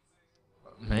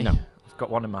 Me. No. I've got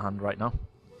one in my hand right now.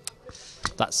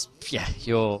 That's, yeah,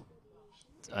 you're...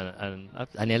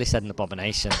 I nearly said an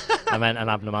abomination. I meant an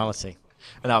abnormality.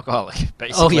 An alcoholic,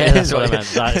 basically. Oh, yeah, that's what I you- meant.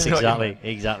 That is what you meant.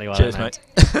 exactly what Cheers, I meant.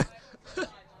 mate.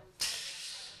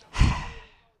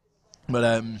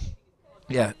 But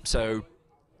yeah. So,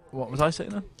 what was I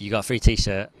saying then? You got a free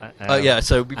T-shirt. Oh yeah.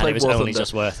 So we and played it was War only Thunder.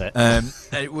 just worth it. And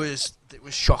it was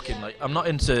shocking. Like, I'm not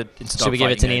into Should we give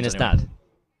it to dogfighting games Nina's anymore. dad?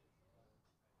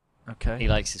 Okay. He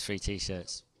likes his free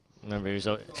T-shirts. Remember, he was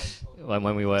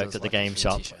when we worked Does at the like game free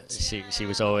shop. T-shirts. She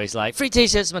was always like, free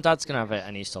T-shirts. My dad's gonna have it,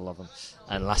 and he used to love them.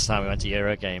 And last time we went to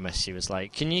Eurogamer, she was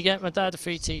like, can you get my dad a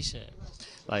free T-shirt?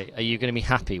 Like, are you gonna be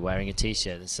happy wearing a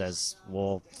T-shirt that says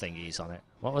War thingies on it?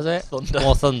 What was it? Thunder.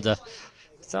 War Thunder.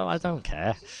 So I don't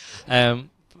care. Are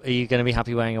you gonna be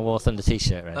happy wearing a War Thunder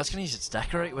T-shirt, Reg? That's gonna use it to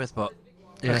decorate with, but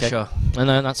yeah, Okay. sure.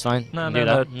 No, that's fine. No, You no, do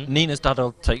no. that. Mm. Nina's dad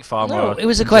will take far No, more. it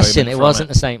was a question. enjoyment It from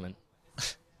wasn't a statement.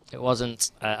 It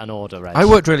wasn't an order, Reg. I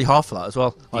worked really hard for that as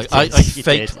well. Like, You did, you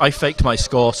did. I faked my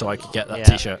score so I could get that Yeah.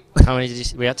 T-shirt. How many did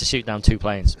you? We had to shoot down 2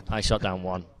 planes. I shot down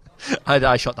 1.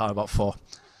 I shot down about 4.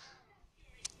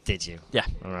 Did you? Yeah.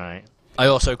 All right. I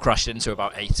also crashed into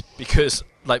about 8 because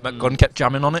like my gun kept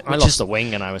jamming on it. I which lost is the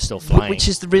wing and I was still flying. Which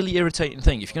is the really irritating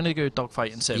thing. If you're going to go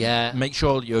dogfighting sim, Yeah. make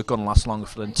sure your gun lasts longer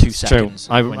than 2 True. seconds.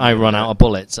 I when I you're run in out it. of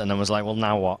bullets and I was like, well,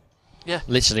 now what? Yeah.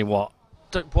 Literally what?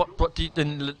 What do you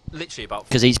then literally about?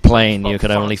 Because each plane you About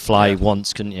could only 5, fly yeah.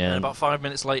 once, couldn't you? And about 5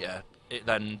 minutes later, it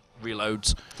then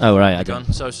reloads Oh right, I the didn't.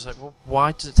 gun. So I was just like, well,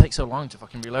 why does it take so long to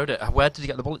fucking reload it? Where did you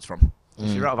get the bullets from? If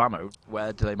Mm. you're out of ammo,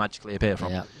 where do they magically appear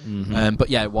from? Yeah. Mhm. But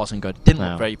yeah, it wasn't good. Didn't No.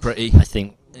 look very pretty. I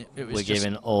think It was we're just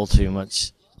giving all too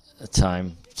much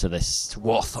time to this.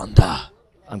 War Thunder.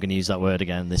 I'm going to use that word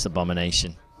again. This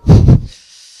abomination.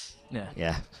 Yeah.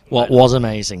 Yeah. What was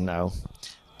amazing though,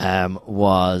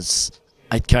 was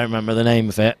I can't remember the name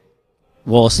of it.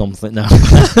 War something. No.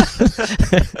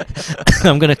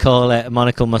 I'm going to call it a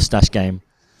monocle mustache game.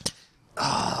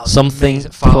 Something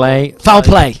amazing. Foul play. Foul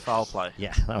play. Foul play.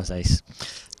 Yeah, that was ace.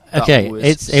 That Okay,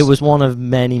 was it was one of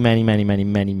many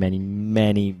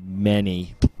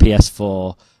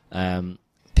PS4,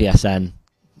 PSN,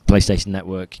 PlayStation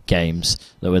Network games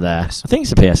that were there. Yes. I think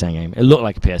it's a PSN game. It looked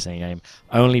like a PSN game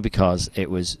only because it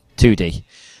was 2D,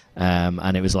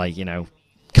 and it was like, you know,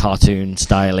 cartoon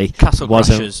styly. Castle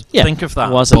wasn't, Crashers. Yeah, Think of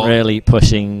that. wasn't but really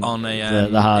pushing on a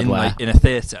the hardware. in a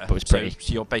theatre. But it was pretty.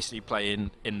 So you're basically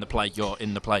playing in the play. You're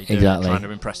in the play, Exactly. trying to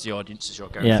impress the audience as you're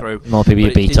going Yeah, through. more people you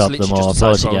But beat it's up, the literally more just a side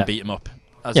applause you scroll and get. beat them up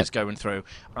as Yeah. it's going through.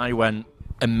 I went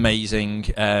amazing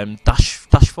dash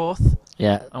forth.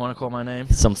 Yeah, I want to call my name.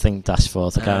 something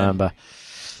Dashforth. I can't remember.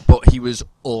 But he was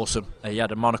awesome. He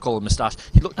had a monocle and moustache.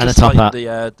 He looked And just a top like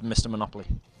hat. the Mr. Monopoly,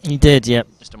 He did, yep.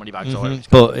 Mr. Moneybags, or whatever he's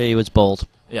But called. he was bald.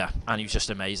 Yeah, and he was just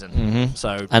amazing.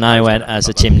 So, And I was went gonna as a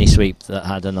love that. chimney sweep that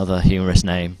had another humorous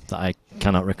name that I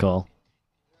cannot recall.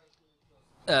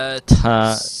 Squirtle.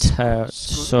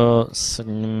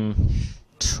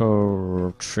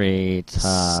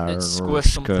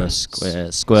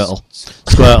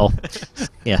 Squirtle.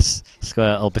 Yes,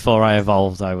 Squirtle. Before I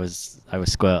evolved, I was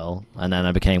Squirtle, and then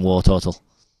I became War Turtle.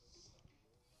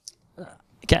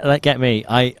 Get me.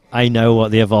 I know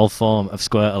what the evolved form of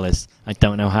Squirtle is. I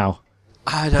don't know how.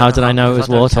 How did I know it was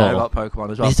War War Turtle? Turtle? About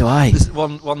Pokemon as well. Neither do I. This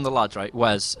one of the lads, right,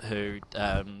 Wes, who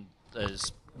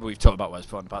is. We've talked about Wes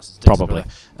before in the past. Probably.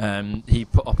 He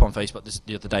put up on Facebook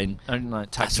the other day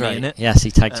and tagged me in it. Yes, he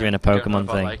tagged you in a Going on Pokemon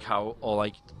about, thing. like how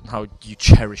you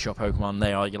cherish your Pokemon,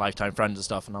 they are your lifetime friends and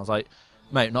stuff. And I was like,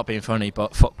 mate, not being funny,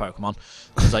 but fuck Pokemon.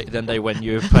 I was like, then day when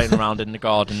you were playing around in the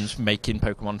gardens making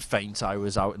Pokemon faint, I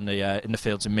was out in the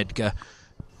fields of Midgar.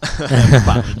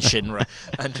 Battling Shinra,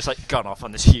 and just like gone off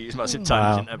on this huge massive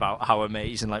tangent about how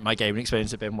amazing like my gaming experience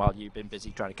had been while you've been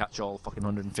busy trying to catch all fucking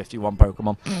 151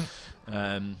 Pokemon.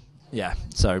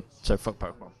 So fuck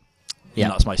Pokemon. Yeah,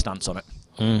 and that's my stance on it.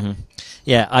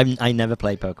 Yeah, I never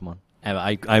played Pokemon ever.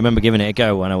 I remember giving it a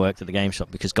go when I worked at the game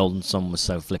shop because Golden Sun was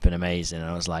so flipping amazing, and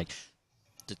I was like,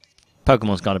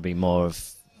 Pokemon's got to be more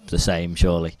of the same,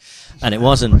 surely. And it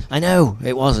wasn't. I know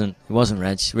it wasn't. It wasn't,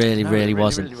 Reg. Really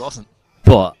wasn't. Really wasn't.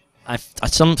 But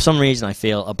some reason I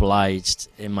feel obliged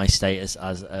in my status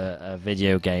as a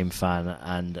video game fan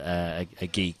and a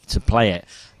geek to play it.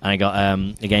 And I got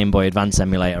a Game Boy Advance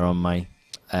emulator on my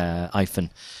iPhone,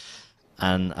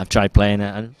 and I've tried playing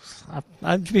it.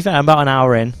 And to be fair, I'm about an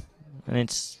hour in, and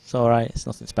it's all right. It's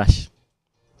nothing special.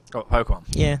 Got Pokemon.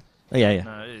 Yeah. Oh, yeah.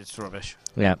 No, it's rubbish.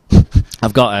 Yeah.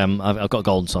 I've got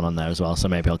Golden Sun on there as well, so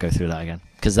maybe I'll go through that again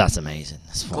because that's amazing.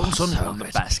 Golden Sun is so one of the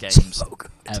good. best games So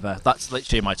good. ever. That's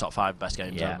literally in my top 5 best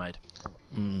games Yeah. ever made.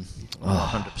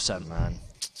 100%, man.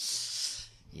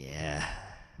 Yeah.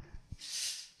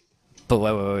 But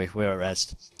wait, we're at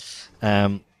Rezzed.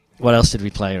 What else did we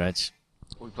play, Reg?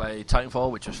 We played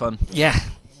Titanfall, which was fun. Yeah.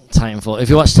 Titanfall. Have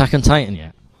you watched Attack on Titan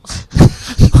yet?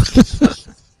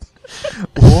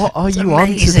 What are It's you on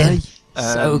amazing. today?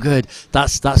 So good.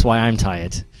 That's why I'm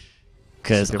tired.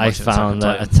 Because I found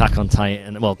that Attack on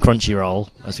Titan, well, Crunchyroll,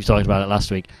 as we talked about it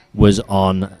last week, was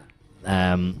on. You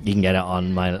can get it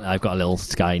on my. I've got a little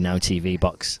Sky Now TV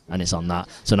box, and it's on that.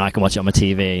 So now I can watch it on my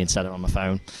TV instead of on my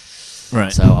phone.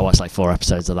 Right. So I watched like 4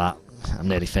 episodes of that. I'm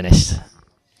nearly finished.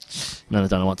 And then I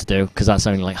don't know what to do because that's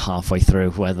only like halfway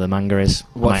through where the manga is.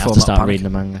 I What might have to format start panic? reading the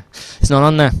manga. It's not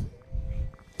on there.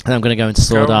 And I'm going to go into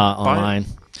Sword Go Art buy it. online.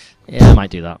 Yeah, I might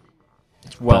do that.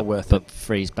 It's well but, worth but it.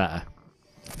 free's better.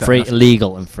 Fair Free, enough.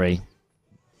 legal and free.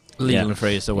 Legal Yeah. and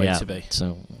free is the way Yeah. to be.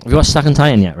 So, have you watched Attack on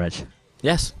Titan yet, Reg?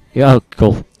 Yes. Yeah, oh,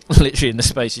 cool. Literally in the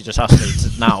space you just asked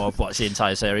me to now I've watched the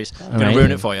entire series. I'm going to ruin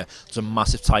Amazing. it for you. There's a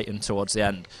massive Titan towards the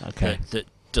end Okay. that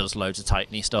does loads of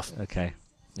Titany stuff. Okay.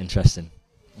 Interesting.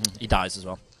 He dies as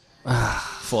well.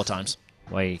 4 times.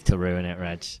 Way to ruin it,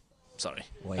 Reg. Sorry.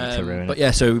 Way to ruin But it. yeah,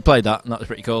 so we played that, and that was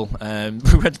pretty cool. We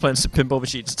went to play some pinball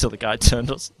machines until the guy turned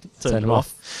Turned them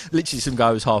off. Literally, some guy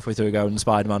was halfway through going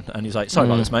Spider-Man, and he was like, "Sorry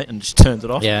about this, mate," and just turned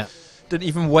it off. Yeah. Didn't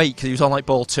even wait because he was on like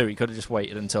ball 2. He could have just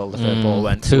waited until the third ball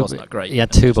went. 'Cause it wasn't that great. He had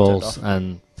and 2 just turned balls, off.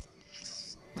 and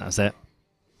that's it.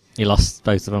 He lost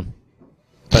both of them.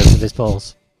 Both of his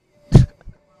balls.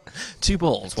 2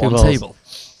 balls, 2 one balls. table.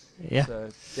 Yeah.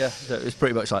 So it was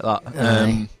pretty much like that.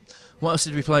 Aye. What else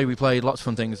did we play? We played lots of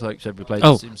fun things. Like I said, we played.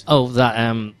 Oh, Sims.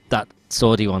 that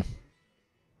swordy one.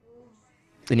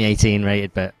 In the 18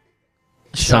 rated bit.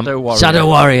 Shadow Warrior. Shadow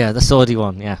Warrior, the swordy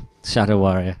one, yeah. Shadow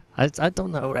Warrior. I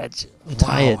don't know, Reg. I'm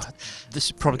tired. Wow. This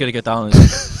is probably going to go down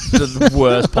as the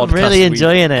worst podcast I'm really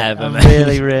enjoying it. ever I'm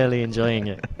made. really enjoying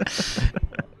it.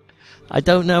 I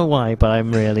don't know why, but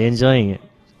I'm really enjoying it.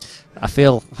 I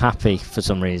feel happy for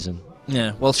some reason.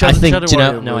 Yeah, well, I think, Shadow do you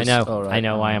know? Warrior No, I was know. alright. I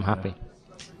know why I'm happy.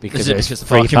 Because Is it it's because the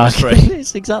free parking was parking. free?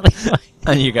 It's exactly why.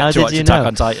 And you get How to did watch you Attack know?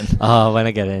 on Titan. Oh, when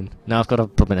I get in. Now I've got to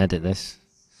probably edit this.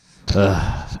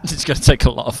 It's going to take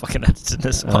a lot of fucking editing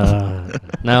this one.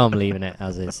 No, I'm leaving it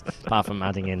as is, apart from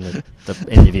adding in the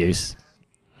interviews.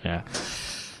 Yeah.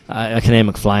 I can hear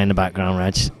McFly in the background,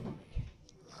 Reg.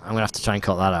 I'm going to have to try and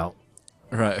cut that out.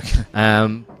 Right,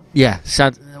 okay. Yeah,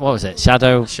 what was it?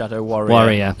 Shadow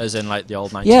Warrior. As in, like, the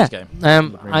old 90s Yeah. game.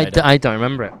 I don't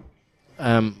remember it.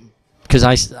 Because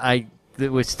I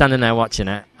was standing there watching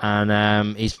it,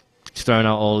 and he's throwing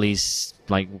out all these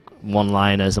like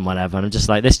one-liners and whatever, and I'm just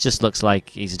like, this just looks like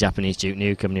he's a Japanese Duke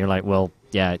Nukem, and you're like, well,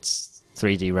 yeah, it's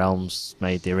 3D Realms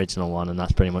made the original one, and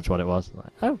that's pretty much what it was.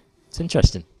 Like, oh, it's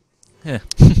interesting. Yeah.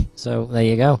 So there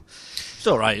you go. It's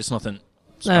alright, it's nothing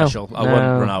special. I no.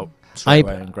 wouldn't run out straight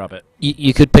away and grab it.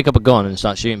 You could pick up a gun and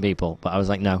start shooting people, but I was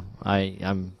like, no,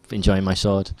 I'm enjoying my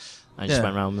sword. I just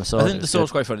went around with my sword. I think the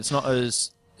sword's quite fun. It's not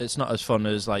as fun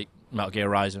as like Metal Gear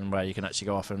Rising, where you can actually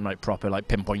go off and like proper like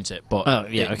pinpoint it, but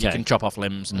you can chop off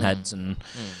limbs and heads and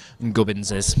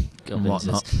gubbinses and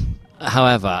whatnot.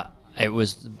 However, it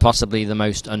was possibly the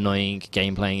most annoying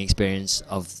game playing experience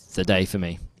of the day for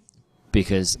me,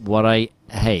 because what I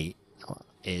hate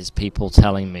is people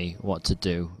telling me what to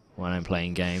do when I'm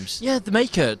playing games. Yeah, the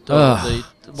maker.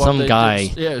 Some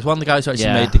guy. It was one of the guys who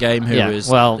actually made the game who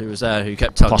was there, who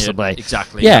kept telling you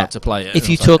exactly how to play it. If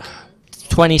you took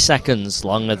 20 seconds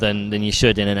longer than you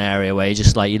should in an area where you're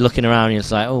just like, you're looking around and you're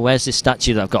just like, oh, where's this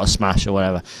statue that I've got to smash or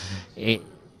whatever, he'd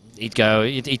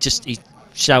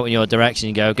shout in your direction,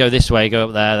 you go this way, go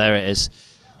up there it is.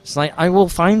 It's like, I will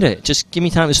find it, just give me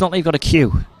time. It's not like you've got a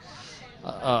queue.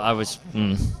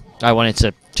 I wanted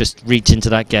to just reach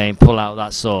into that game, pull out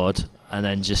that sword, and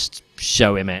then just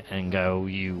show him it and go,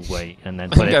 you wait, and then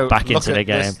put it back into the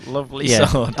game. This lovely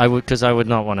sword. I would, because I would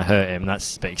not want to hurt him.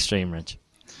 That's a bit extreme, Rich.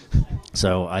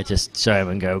 So I just show him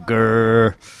and go,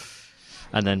 grrr,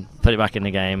 and then put it back in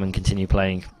the game and continue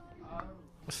playing.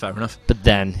 Fair enough. But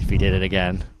then, if he did it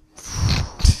again,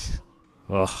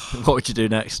 what would you do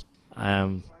next?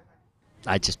 I'd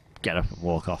just get up and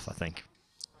walk off, I think.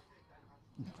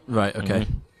 Right, okay.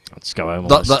 I'd just go home and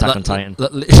watch Attack on Titan.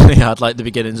 That literally had like the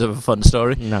beginnings of a fun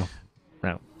story. No.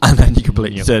 And then you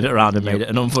completely turned it around and made it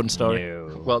an unfun story.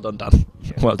 No. Well done, Dan.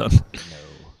 Well done.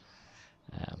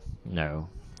 No,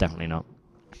 definitely not.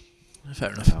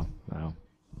 Fair enough. No.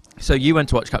 So you went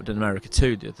to watch Captain America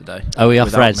 2 the other day. Oh, we are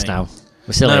friends now.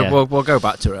 We're still here. We'll go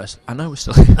back to us. I know we're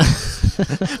still here.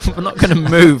 We're not going to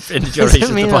move in the duration of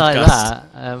the podcast.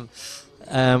 Like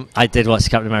that. I did watch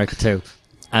Captain America 2,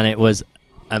 and it was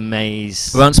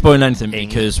amazing. We won't spoil anything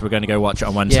because we're going to go watch it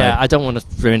on Wednesday. Yeah, I don't want to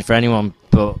ruin it for anyone,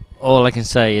 but all I can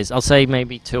say is I'll say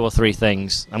maybe 2 or 3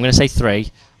 things. I'm going to say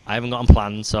 3. I haven't got them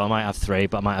planned, so I might have 3,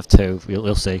 but I might have 2.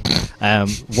 We'll see.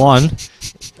 One,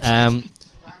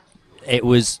 it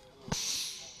was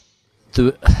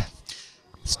the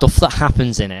stuff that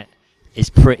happens in it is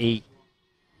pretty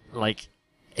like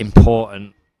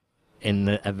important in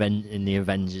the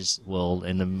Avengers world,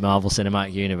 in the Marvel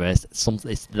Cinematic Universe.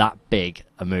 It's that big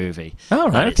a movie. Oh,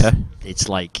 right, okay. It's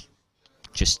like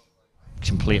just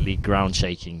completely ground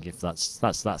shaking, if that's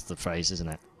the phrase, isn't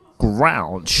it?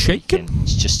 Ground shaking.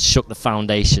 It's just shook the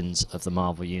foundations of the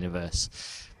Marvel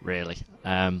Universe, really.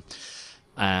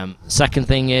 Second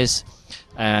thing is,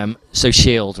 so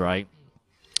S.H.I.E.L.D., right?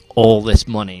 All this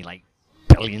money, like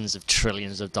billions of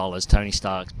trillions of dollars, Tony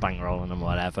Stark's bankrolling and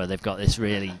whatever. They've got this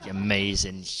really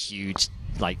amazing, huge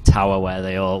like tower where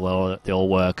they all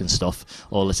work and stuff.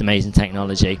 All this amazing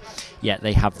technology, yet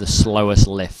they have the slowest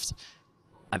lift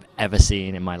I've ever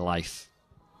seen in my life.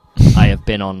 I have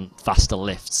been on faster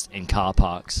lifts in car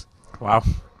parks. Wow.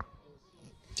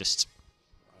 Just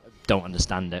don't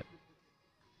understand it.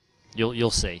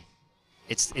 You'll see.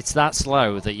 It's that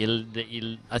slow that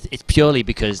you. It's purely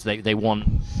because they want.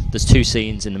 There's 2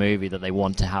 scenes in the movie that they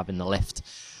want to have in the lift.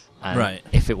 And right.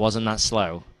 If it wasn't that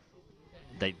slow,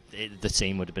 the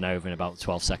scene would have been over in about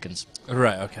 12 seconds.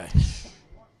 Right. Okay.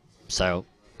 So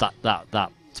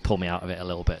that pulled me out of it a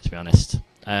little bit, to be honest.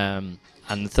 And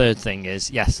the third thing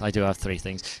is, yes, I do have 3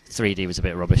 things. 3D was a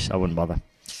bit rubbish. I wouldn't bother.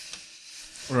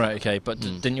 Right, okay, but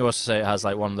didn't you also say it has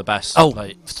like one of the best?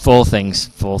 4 things,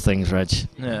 Reg.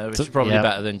 Yeah, which is probably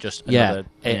better than just another.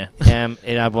 Yeah,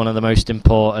 it had one of the most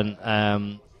important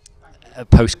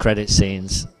post-credit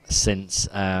scenes since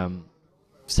Iron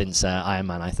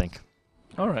Man, I think.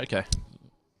 All right, okay.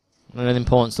 And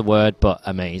important's the word, but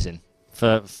amazing.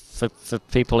 For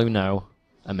people who know,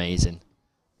 amazing.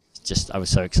 I was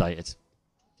so excited.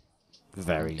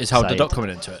 Very. Is Howard the Duck coming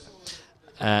into it?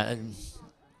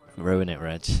 Ruin it,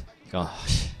 Reg.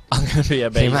 Gosh. I'm going to be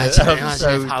amazing. Imagine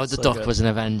if Howard the Duck was an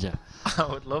Avenger. I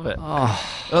would love it.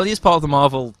 Oh. Well, he's part of the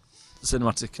Marvel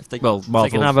cinematic. I think. Well, Marvel. They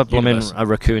can have a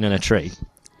raccoon in a tree.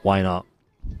 Why not?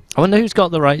 I wonder who's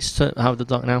got the rights to Howard the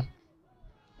Duck now.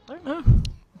 I don't know.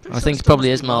 I think it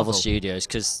probably is Marvel Studios,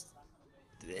 because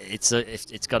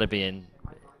it's got to be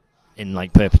in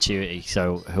like perpetuity.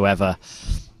 So whoever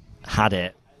had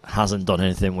it hasn't done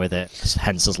anything with it,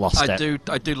 hence has lost it.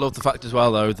 I do love the fact as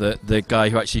well, though, that the guy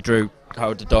who actually drew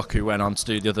Howard the Duck, who went on to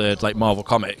do the other like Marvel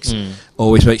comics,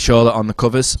 always makes sure that on the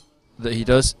covers that he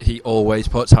does, he always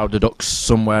puts Howard the Duck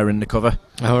somewhere in the cover.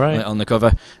 All right. Like, on the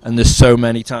cover. And there's so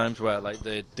many times where like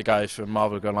the guys from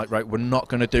Marvel are going like, right, we're not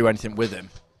going to do anything with him.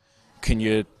 Can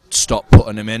you stop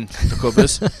putting him in the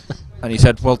covers? And he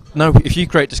said, well, no, if you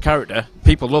create this character,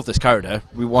 people love this character,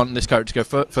 we want this character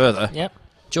to go further. Yep.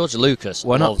 George Lucas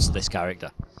loves this character.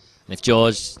 And if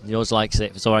George likes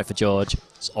it, if it's all right for George,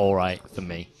 it's all right for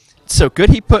me. So good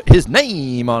he put his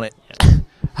name on it. Yeah.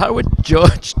 Howard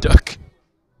George Duck.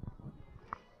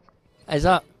 Is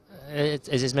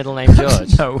his middle name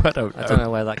George? No, I don't know. I don't know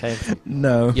where that came from.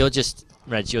 No. You're just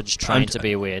trying to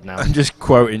be weird now. I'm just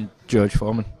quoting George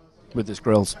Foreman with his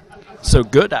grills. So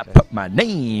good I put my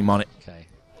name on it. Okay.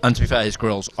 And to be fair, his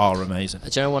grills are amazing.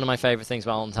 Do you know one of my favourite things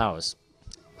about Alton Towers?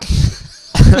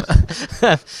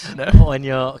 No. When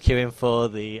you're queuing for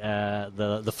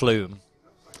the flume,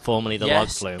 formerly the log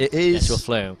flume, it is actual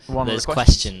flume. There's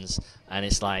questions, and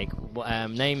it's like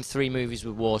name 3 movies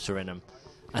with water in them,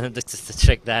 and then the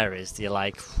trick there is you're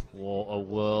like water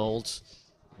world,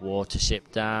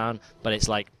 watership down, but it's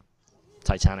like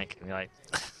Titanic, and you're like.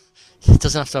 It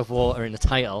doesn't have to have water in the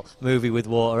title. Movie with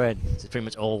water in. It's pretty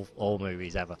much all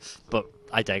movies ever. But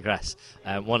I digress.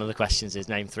 One of the questions is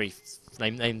name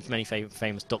as many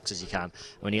famous ducks as you can.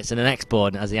 When you get to the next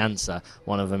board as the answer,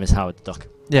 one of them is Howard the Duck.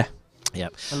 Yeah.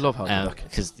 Yep. I love Howard the Duck.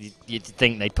 Because you'd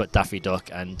think they'd put Daffy Duck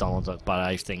and Donald Duck, but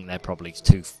I think they're probably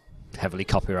too heavily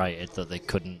copyrighted that they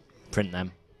couldn't print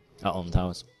them at Alton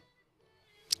Towers.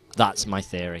 That's my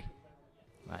theory.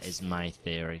 That is my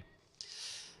theory.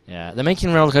 Yeah, they're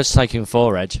making Roller Coaster Tycoon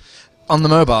 4, Reg. On the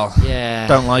mobile? Yeah.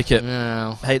 Don't like it.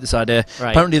 No. Hate this idea. Right.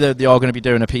 Apparently they are going to be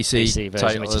doing a PC version,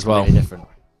 title which as is well. Really different.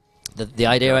 The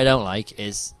idea I don't like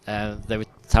is they were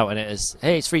touting it as,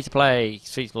 hey, it's free to play,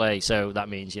 so that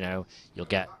means, you'll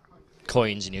get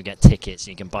coins and you'll get tickets and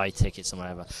you can buy tickets and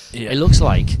whatever. Yeah. It looks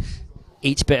like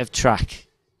each bit of track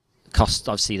costs,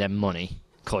 obviously, their money,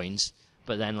 coins,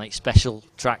 but then like special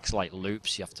tracks like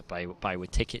loops you have to buy with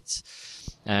tickets.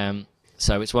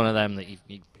 So it's one of them that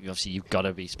you've got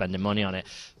to be spending money on it.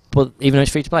 But even though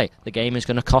it's free to play, the game is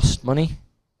going to cost money.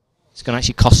 It's going to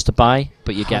actually cost to buy,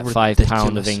 but you get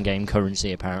 £5 of in-game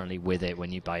currency apparently with it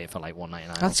when you buy it for like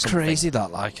 $1.99. That's crazy.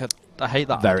 That I hate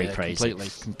that. Very idea. crazy.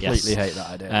 Completely hate that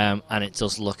idea. And it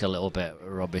does look a little bit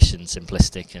rubbish and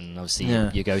simplistic. And obviously,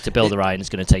 you go to build the ride, and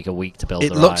it's going to take a week to build the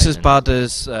ride. It looks as bad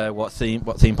as what theme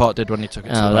park did when you took it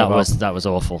to the mobile. That was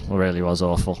awful. It really was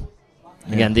awful.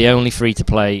 Yeah. Again, the only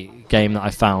free-to-play game that I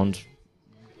found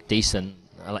decent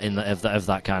of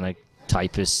that kind of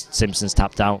type is Simpsons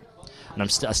Tapped Out, and I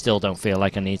still don't feel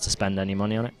like I need to spend any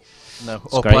money on it. No,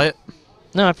 it's or great. play it.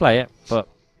 No, I play it, but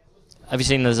have you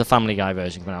seen there's a Family Guy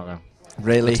version coming out now?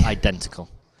 Really? It's identical.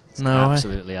 It's no,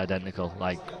 absolutely identical,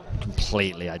 like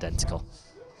completely identical.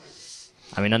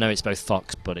 I mean, I know it's both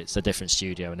Fox, but it's a different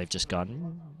studio, and they've just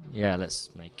gone, yeah, let's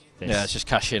make this. Yeah, let's just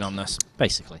cash in on this.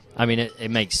 Basically. I mean,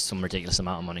 it makes some ridiculous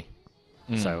amount of money,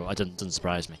 so it doesn't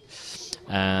surprise me.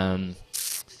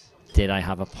 Did I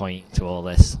have a point to all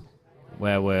this?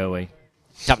 Where were we?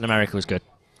 Captain America was good.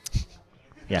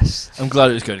 Yes. I'm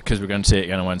glad it was good, because we're going to see it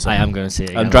again on Wednesday. I am going to see it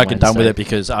again I'm dragging on down with Wednesday. it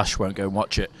because Ash won't go and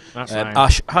watch it. That's fine.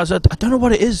 Ash has I don't know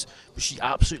what it is, but she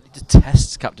absolutely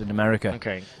detests Captain America.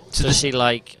 Okay. So does she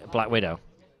like Black Widow?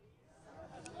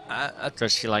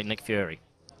 Does Does she like Nick Fury?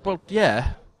 Well,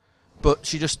 yeah, but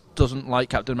she just doesn't like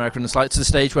Captain America in the slightest, to the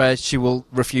stage where she will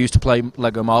refuse to play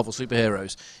Lego Marvel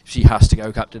superheroes if she has to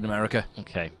go Captain America.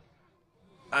 Okay.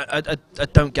 I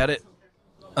don't get it.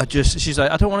 She's like,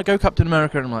 I don't want to go Captain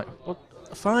America, and I'm like, well,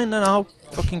 fine, then I'll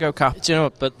fucking go Cap. Do you know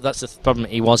what? But that's the problem.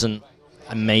 He wasn't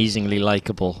amazingly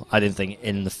likable, I didn't think,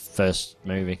 in the first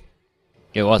movie.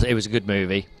 It was a good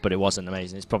movie, but it wasn't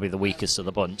amazing. It's probably the weakest of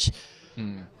the bunch.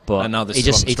 But and now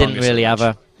this he didn't really have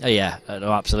a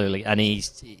no, absolutely, and he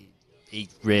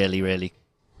really, really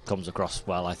comes across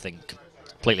well. I think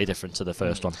completely different to the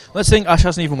first one. Let's think. Ash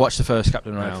hasn't even watched the first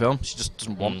Captain America film. She just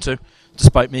doesn't want to,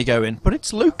 despite me going. But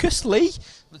it's Lucas Lee.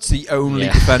 That's the only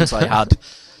defense I had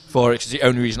for it. Because the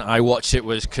only reason I watched it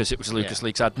was because it was Lucas Lee.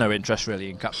 Because I had no interest really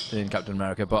in Captain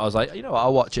America. But I was like, you know what,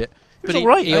 I'll watch it. But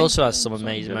he also has some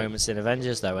amazing moments in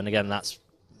Avengers, though, and again,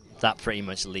 that pretty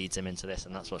much leads him into this,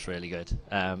 and that's what's really good.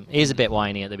 He's a bit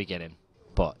whiny at the beginning,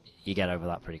 but you get over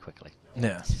that pretty quickly.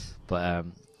 Yeah. But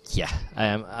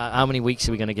how many weeks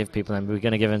are we going to give people? Then we're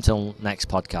going to give them until next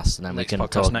podcast, and then we can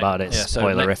talk about it.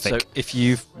 Spoilerific. So if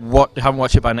you haven't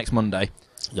watched it by next Monday,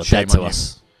 you're dead to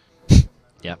us.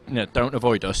 Yeah. Don't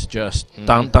avoid us. Just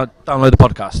download the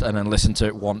podcast and then listen to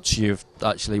it once you've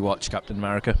actually watched Captain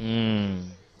America.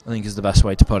 I think is the best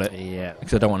way to put it. Yeah.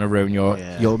 Because I don't want to ruin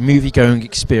your movie-going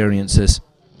experiences.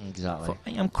 Exactly. I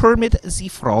am Kermit the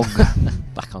Frog.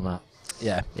 Back on that.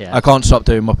 Yeah. Yeah. I can't stop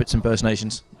doing Muppets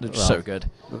impersonations. They're just Well, so good.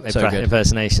 So good.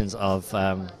 Impersonations of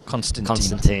Constantine.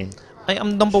 Constantine. I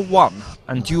am number 1,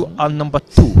 and you are number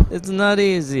 2. It's not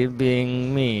easy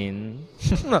being mean.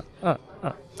 I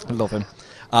love him.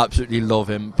 Absolutely love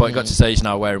him. But I got to stage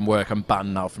now where in work I'm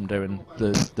banned now from doing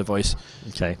the voice.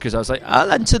 Okay. Because I was like,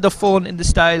 I'll answer the phone in the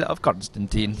style of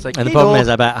Constantine. It's like, And the problem is,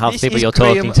 I bet half the people you're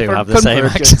talking to have the same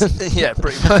accent. Yeah,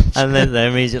 pretty much. And then they're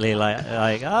immediately like,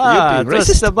 You're being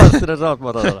just racist.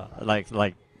 about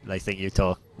like they think you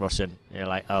talk Russian. You're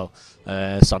like,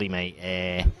 sorry mate,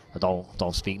 I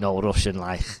don't speak no Russian,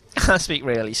 like. I speak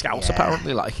really Scouse, Yeah.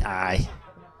 apparently, like. Aye.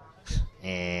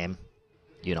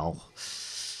 You know.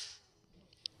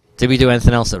 Did we do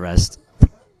anything else at Rezzed?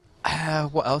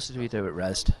 What else did we do at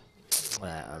Rezzed?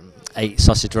 8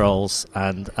 sausage rolls,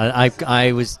 and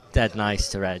I was dead nice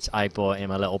to Reg. I bought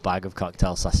him a little bag of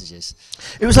cocktail sausages.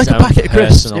 It was like His a own packet of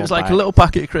crisps. personal It was like bag. a little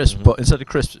packet of crisps, but instead of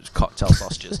crisps, it was cocktail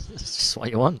sausages. It's just what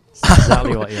you want. It's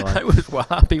exactly what you want. I was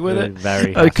happy with We're it.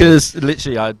 very happy. Because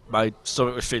literally, my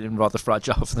stomach was feeling rather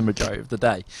fragile for the majority of the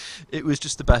day. It was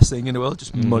just the best thing in the world,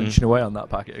 just munching away on that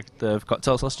packet of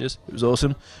cocktail sausages. It was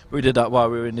awesome. We did that while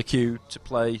we were in the queue to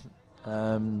play.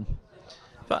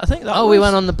 But I think that we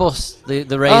went on the bus, the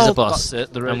Razor bus,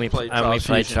 That's it, and we played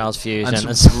Trials Fusion, and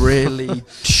and some really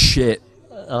shit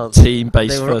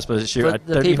team-based first-person shooter. But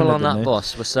the people on that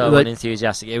bus were so Like-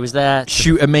 unenthusiastic. It was there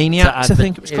Shooter Maniacs, I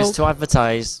think it was It was called. to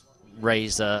advertise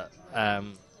Razer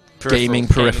Gaming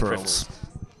peripherals.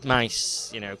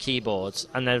 Nice, keyboards,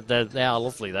 and they are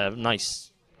lovely. They're nice.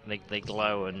 They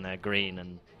glow and they're green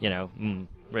and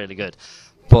really good.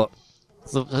 But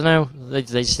they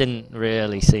just didn't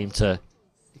really seem to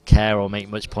care or make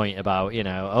much point about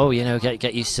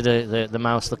get used to the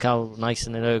mouse. Look how nice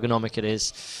and ergonomic it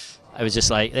is. I was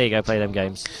just like, there you go, play them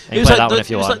games. It was play like that one if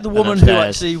you want. the And woman who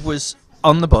upstairs- actually was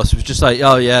on the bus was just like,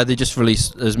 oh yeah, they just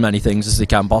release as many things as they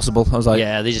can possible. I was like,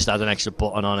 yeah, they just had an extra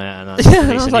button on it and I yeah, I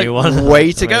released was a new like, one.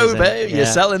 way to go, Amazing. babe. You're Yeah.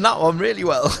 selling that one really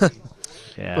well.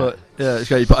 Yeah. But yeah, it's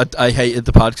great. But I hated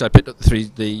the pad because I picked up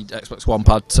the Xbox One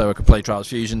pad so I could play Trials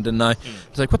Fusion, didn't I? I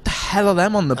was like, what the hell are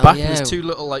them on the back? yeah. There's 2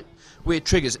 little like weird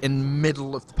triggers in the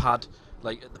middle of the pad,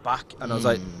 like at the back, and I was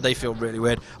like, they feel really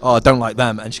weird. Oh, I don't like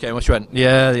them. And she came and she went,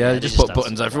 yeah, they just put have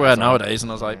buttons some everywhere buttons on. nowadays.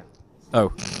 And I was like,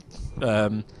 oh.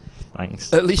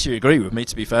 Thanks. At least you agree with me,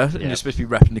 to be fair. Yeah. You're supposed to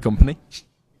be repping the company.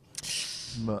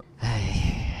 But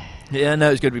yeah,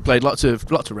 no, it's good. We played lots of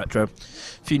retro, a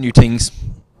few new things,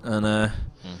 and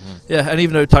yeah. And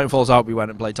even though Titanfall's out, we went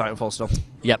and played Titanfall still.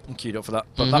 Yep. And queued up for that.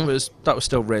 But that was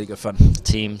still really good fun.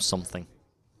 Team something.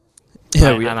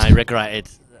 Yeah, and I regretted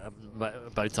by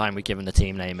the time we'd given the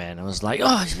team name in, I was like,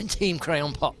 oh, it's been Team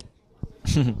Crayon Pop.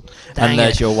 And Dang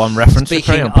there's it. your one reference. to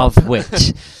Speaking Crayon Pop. of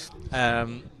which,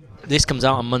 this comes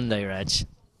out on Monday, Reg.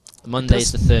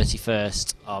 Monday's the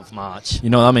 31st of March. You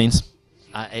know what that means?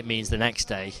 It means the next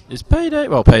day. It's payday.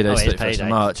 Well, payday's Oh, it is 31st payday. of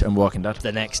March and Walking Dead.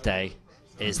 The next day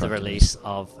is the Probably. release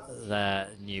of their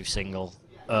new single,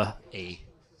 E.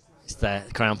 It's their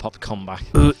Crayon Pop comeback.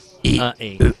 E.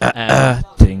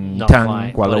 Ding not tang,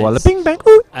 quite, walla but walla it's, bing bang,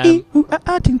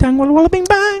 ding tang, walla walla bing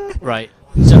bang. Right.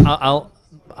 So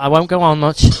I won't go on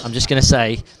much. I'm just going to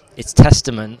say it's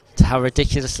testament to how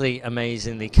ridiculously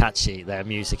amazingly catchy their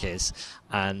music is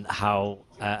and how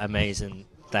amazing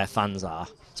their fans are,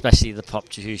 especially the Pop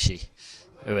Jahushi,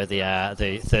 who are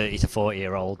the 30 to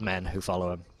 40-year-old men who follow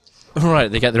them.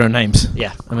 Right, they get their own names.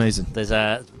 Yeah. Amazing. There's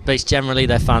based generally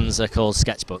their fans are called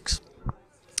sketchbooks,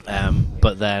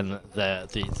 but then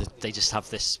they just have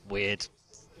this weird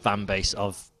fan base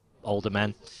of older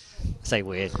men. I say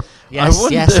weird. Yes,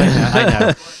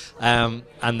 I know.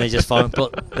 And they just follow,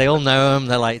 but they all know them.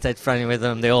 They're like dead friendly with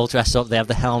them. They all dress up. They have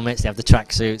the helmets. They have the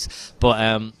tracksuits.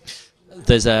 But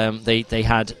there's they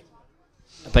had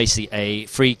basically a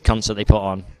free concert they put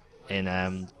on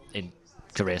in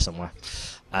Korea somewhere,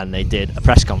 and they did a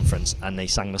press conference and they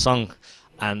sang the song.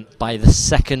 And by the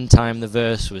second time the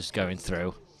verse was going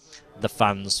through, the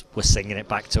fans were singing it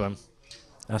back to them.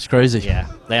 That's crazy. Yeah,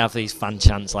 they have these fan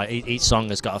chants. Like each song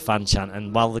has got a fan chant,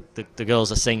 and while the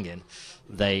girls are singing,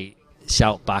 they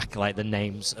shout back like the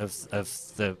names of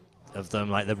them,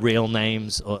 like the real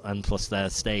names, and plus their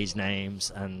stage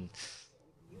names and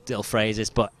little phrases.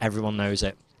 But everyone knows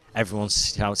it. Everyone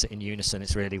shouts it in unison.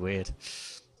 It's really weird.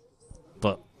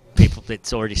 But people,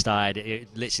 it's already started. It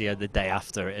literally the day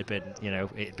after it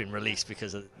had been released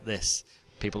because of this.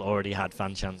 People already had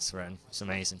fan chants for it. It's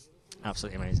amazing.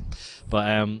 Absolutely amazing.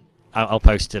 But I'll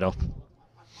post it up.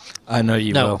 I know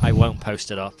you will. No, I won't post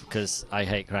it up because I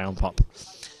hate Crayon Pop.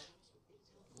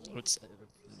 It's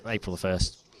April the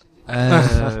 1st.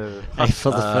 April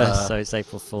the 1st, so it's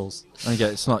April Fool's. Okay,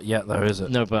 it's not yet though, is it?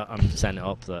 No, but I'm setting it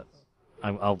up that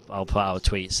I'll put out a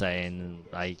tweet saying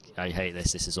I hate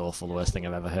this. This is awful. The worst thing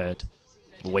I've ever heard.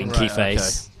 Winky Right,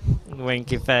 face,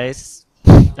 winky face,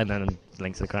 and then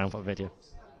link to the Crown Pot video.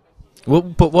 Well,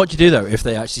 but what do you do though if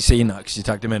they actually seen that because you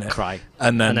tagged them in it? Cry.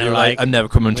 And then they're you're like, I'm never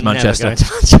coming to "We're never Manchester. going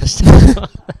to Manchester."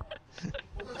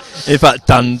 In fact,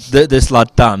 Dan, this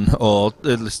lad Dan, or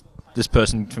this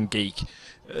person from Geek,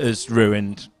 has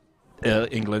ruined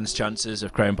England's chances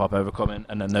of Crayon Pop overcoming,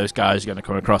 and then those guys are going to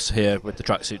come across here with the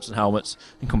tracksuits and helmets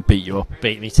and come beat you up.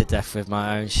 Beat me to death with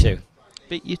my own shoe.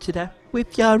 Beat you to death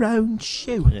with your own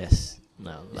shoe. Yes.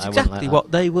 No. It's I wouldn't exactly like that.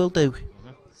 what they will do.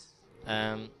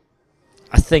 I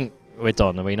think we're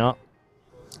done, are we not?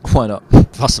 Why not?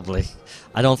 Possibly.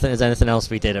 I don't think there's anything else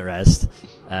we did at Rezzed.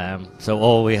 So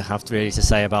all we have to really to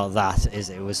say about that is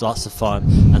it was lots of fun,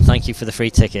 and thank you for the free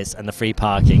tickets and the free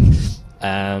parking,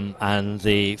 and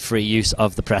the free use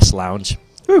of the press lounge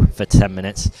for 10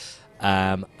 minutes,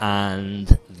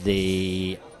 and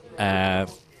the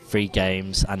free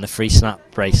games and the free snap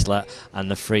bracelet and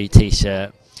the free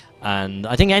t-shirt, and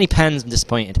I think any pens. I'm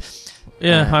disappointed.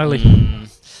 Yeah, highly.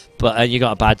 But you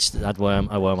got a badge that had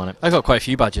a worm on it. I got quite a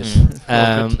few badges.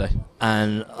 All good today.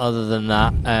 And other than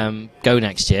that, go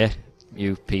next year,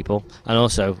 you people. And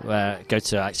also, go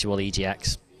to actual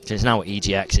EGX. Because it's now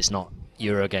EGX, it's not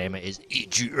Eurogamer, it is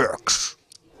EGX.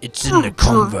 It's in the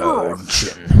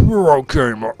convention.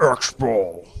 Eurogamer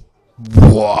Expo.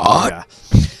 What?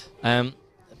 Yeah.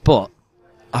 But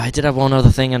I did have one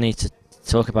other thing I need to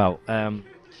talk about.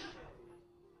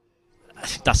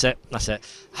 That's it.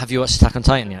 Have you watched Attack on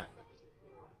Titan yet?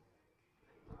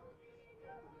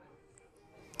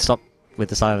 Stop with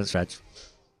the silence, Reg.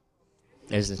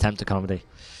 It was an attempt at comedy.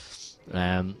 Do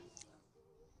you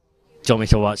want me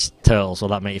to watch Turtles? Will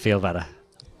that make you feel better?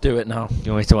 Do it now.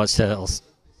 You want me to watch Turtles?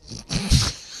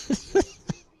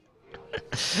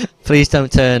 Please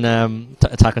don't turn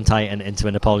Attack on Titan into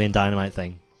a Napoleon Dynamite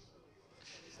thing.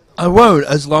 I won't,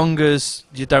 as long as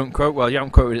you don't quote. Well, you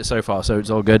haven't quoted it so far, so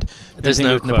it's all good. There's The thing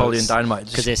no with Napoleon quotes, Dynamite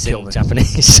because just it's killed in me.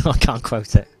 Japanese, so I can't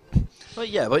quote it. Well,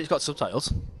 yeah, but it's got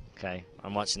subtitles. Okay,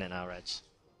 I'm watching it now, Reg.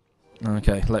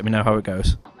 Okay, let me know how it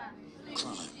goes.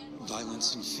 Crime,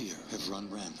 violence, and fear have run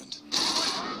rampant.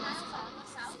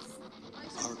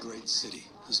 Our great city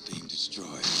is being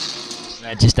destroyed.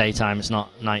 Reg, it's daytime, it's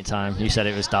not nighttime. You said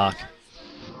it was dark.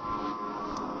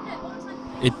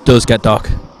 It does get dark.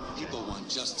 People want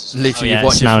justice. Literally, Oh, yeah, you've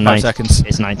watched it's it now for 5 night. seconds.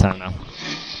 It's nighttime now.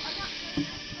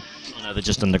 Oh, no, they're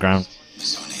just underground.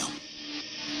 Miss O'Neill.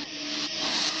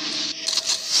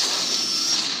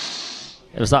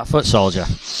 It was that foot soldier.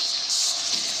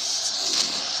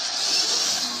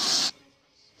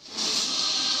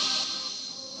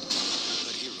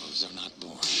 But heroes are not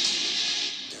born.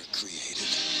 They're created.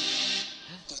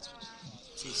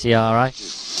 CRI.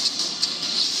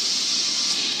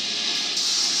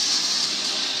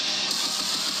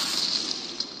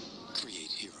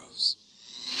 Create heroes.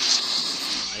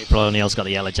 April O'Neil's got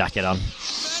the yellow jacket on.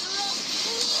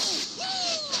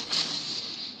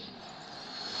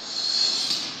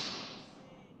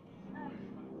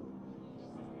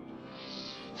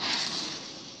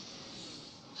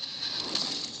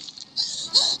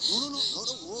 No,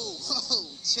 whoa,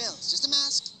 chill. It's just a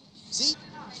mask. See?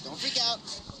 Don't freak out.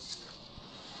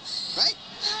 Right?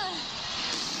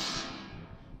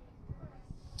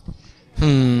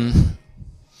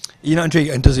 You're not intrigued,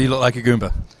 and does he look like a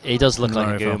Goomba? He does look like a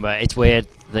Mario film. Goomba. It's weird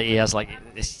that he has like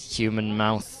this human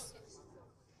mouth.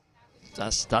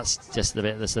 That's just a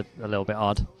bit. That's a little bit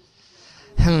odd.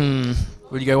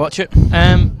 Will you go watch it?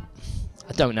 I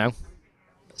don't know.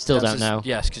 Still don't know.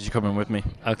 Yes, because you're coming with me.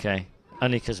 Okay.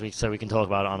 Only because we can talk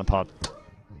about it on a pod.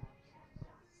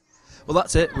 Well,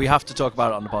 that's it. We have to talk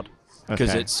about it on the pod because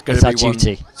Okay. it's going It's to our be one.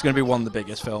 duty. It's going to be one of the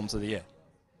biggest films of the year.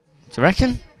 Do you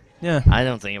reckon? Yeah. I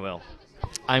don't think it will.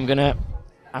 I'm gonna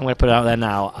put it out there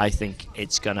now. I think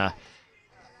it's gonna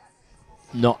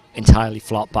not entirely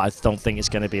flop, but I don't think it's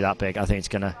gonna be that big. I think it's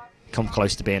gonna come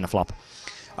close to being a flop.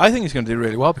 I think it's going to do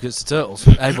really well because it's the Turtles.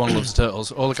 Everyone loves the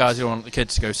Turtles. All the guys who want the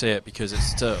kids to go see it because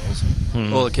it's the Turtles.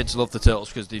 All the kids love the Turtles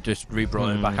because they just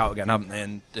rebrought it back out again, haven't they?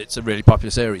 And it's a really popular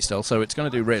series still, so it's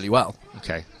going to do really well.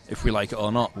 Okay. If we like it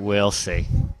or not. We'll see.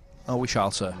 Oh, we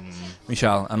shall, sir. We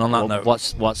shall. And on that note,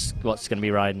 what's gonna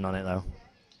be riding on it though?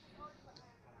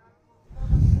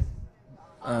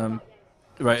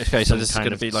 right? Okay, so this is Some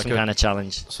going kind to be of like some kind of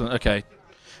challenge. okay.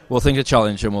 We'll think of a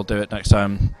challenge and we'll do it next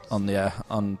time on the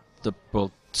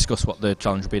We'll discuss what the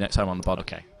challenge will be next time on the pod.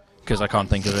 Okay. Because I can't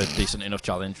think of a decent enough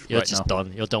challenge You're right just now.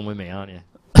 done. You're done with me, aren't you?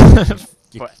 Forever.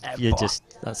 You're just.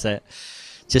 That's it.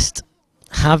 Just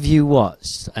Have you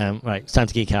watched? Right, it's time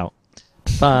to geek out.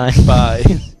 Bye. Bye.